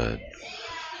to be good.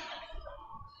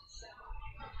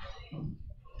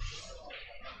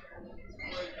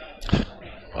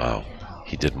 Wow,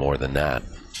 he did more than that.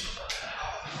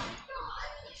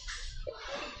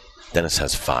 Dennis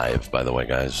has 5, by the way,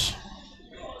 guys.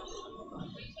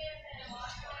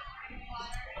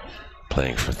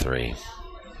 Playing for 3.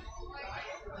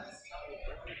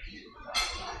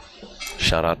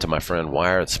 Shout out to my friend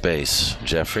Wired Space.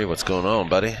 Jeffrey, what's going on,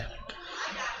 buddy?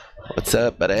 What's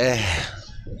up, buddy?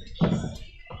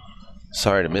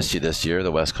 Sorry to miss you this year,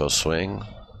 the West Coast Swing.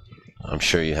 I'm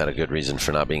sure you had a good reason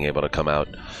for not being able to come out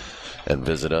and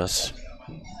visit us.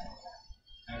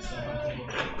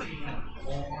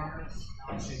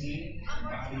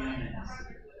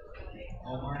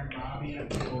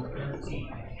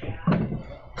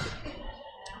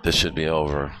 This should be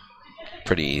over.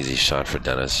 Pretty easy shot for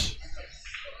Dennis.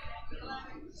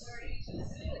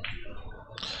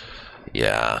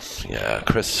 Yeah.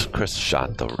 Chris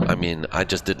shot the. I mean, I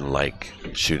just didn't like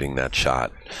shooting that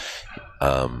shot.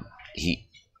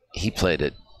 He played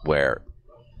it where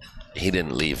he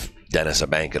didn't leave Dennis a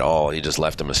bank at all. He just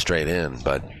left him a straight in.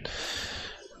 But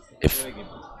if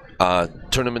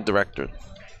tournament director,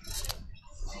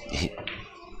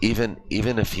 even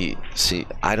if he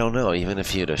I don't know. Even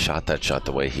if he had shot that shot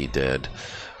the way he did,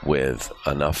 with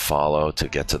enough follow to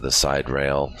get to the side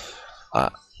rail,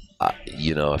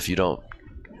 you know, if you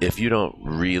don't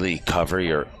really cover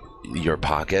your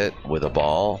pocket with a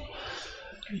ball,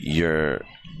 you're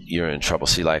in trouble.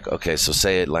 See, like, okay, so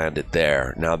say it landed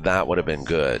there. Now that would have been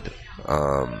good.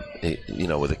 You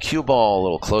know, with a cue ball a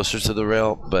little closer to the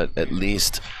rail, but at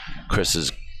least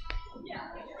Chris's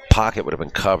pocket would have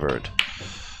been covered.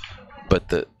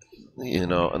 But you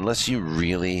know, unless you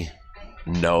really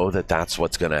know that that's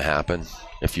what's going to happen,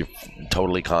 if you're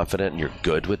totally confident and you're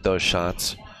good with those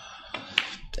shots,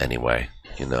 anyway,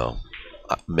 you know,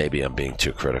 maybe I'm being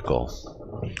too critical.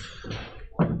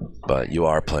 But you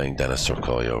are playing Dennis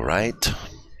ORCOLLO, right?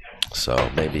 So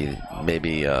maybe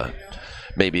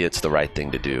it's the right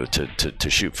thing to do to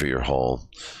shoot for your hole.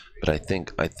 But I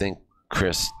think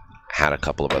Chris had a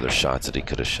couple of other shots that he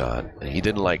could have shot. He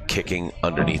didn't like kicking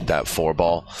underneath that 4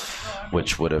 ball,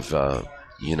 which would have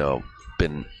you know,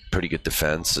 been pretty good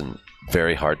defense and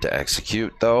very hard to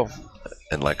execute, though.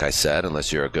 And like I said,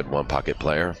 unless you're a good one-pocket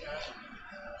player,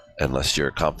 unless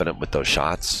you're confident with those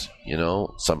shots, you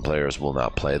know, some players will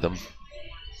not play them.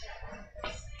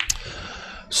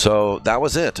 So that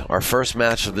was it. Our first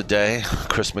match of the day,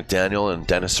 Chris McDaniel and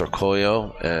Dennis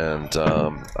ORCOLLO. And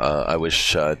I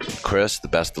wish Chris the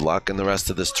best of luck in the rest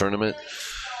of this tournament.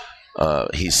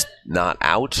 He's not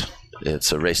out.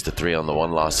 It's a race to 3 on the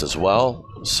 1 loss as well.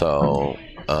 So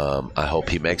I hope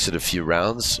he makes it a few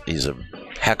rounds. He's a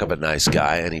heck of a nice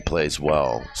guy, and he plays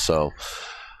well. So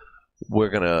we're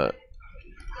going to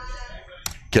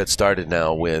get started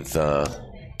now with the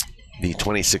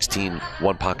 2016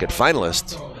 One Pocket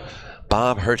finalist,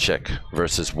 Bob Herchick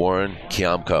versus Warren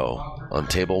Kiamko on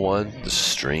table 1, the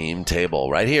stream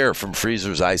table, right here from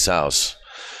Freezer's Icehouse.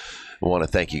 We want to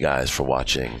thank you guys for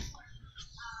watching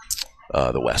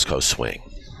the West Coast Swing.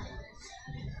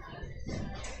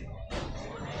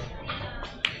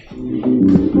 Your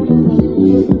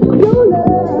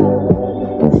love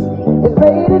is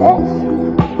rated X.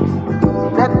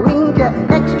 That means you're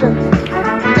extra,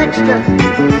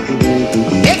 extra.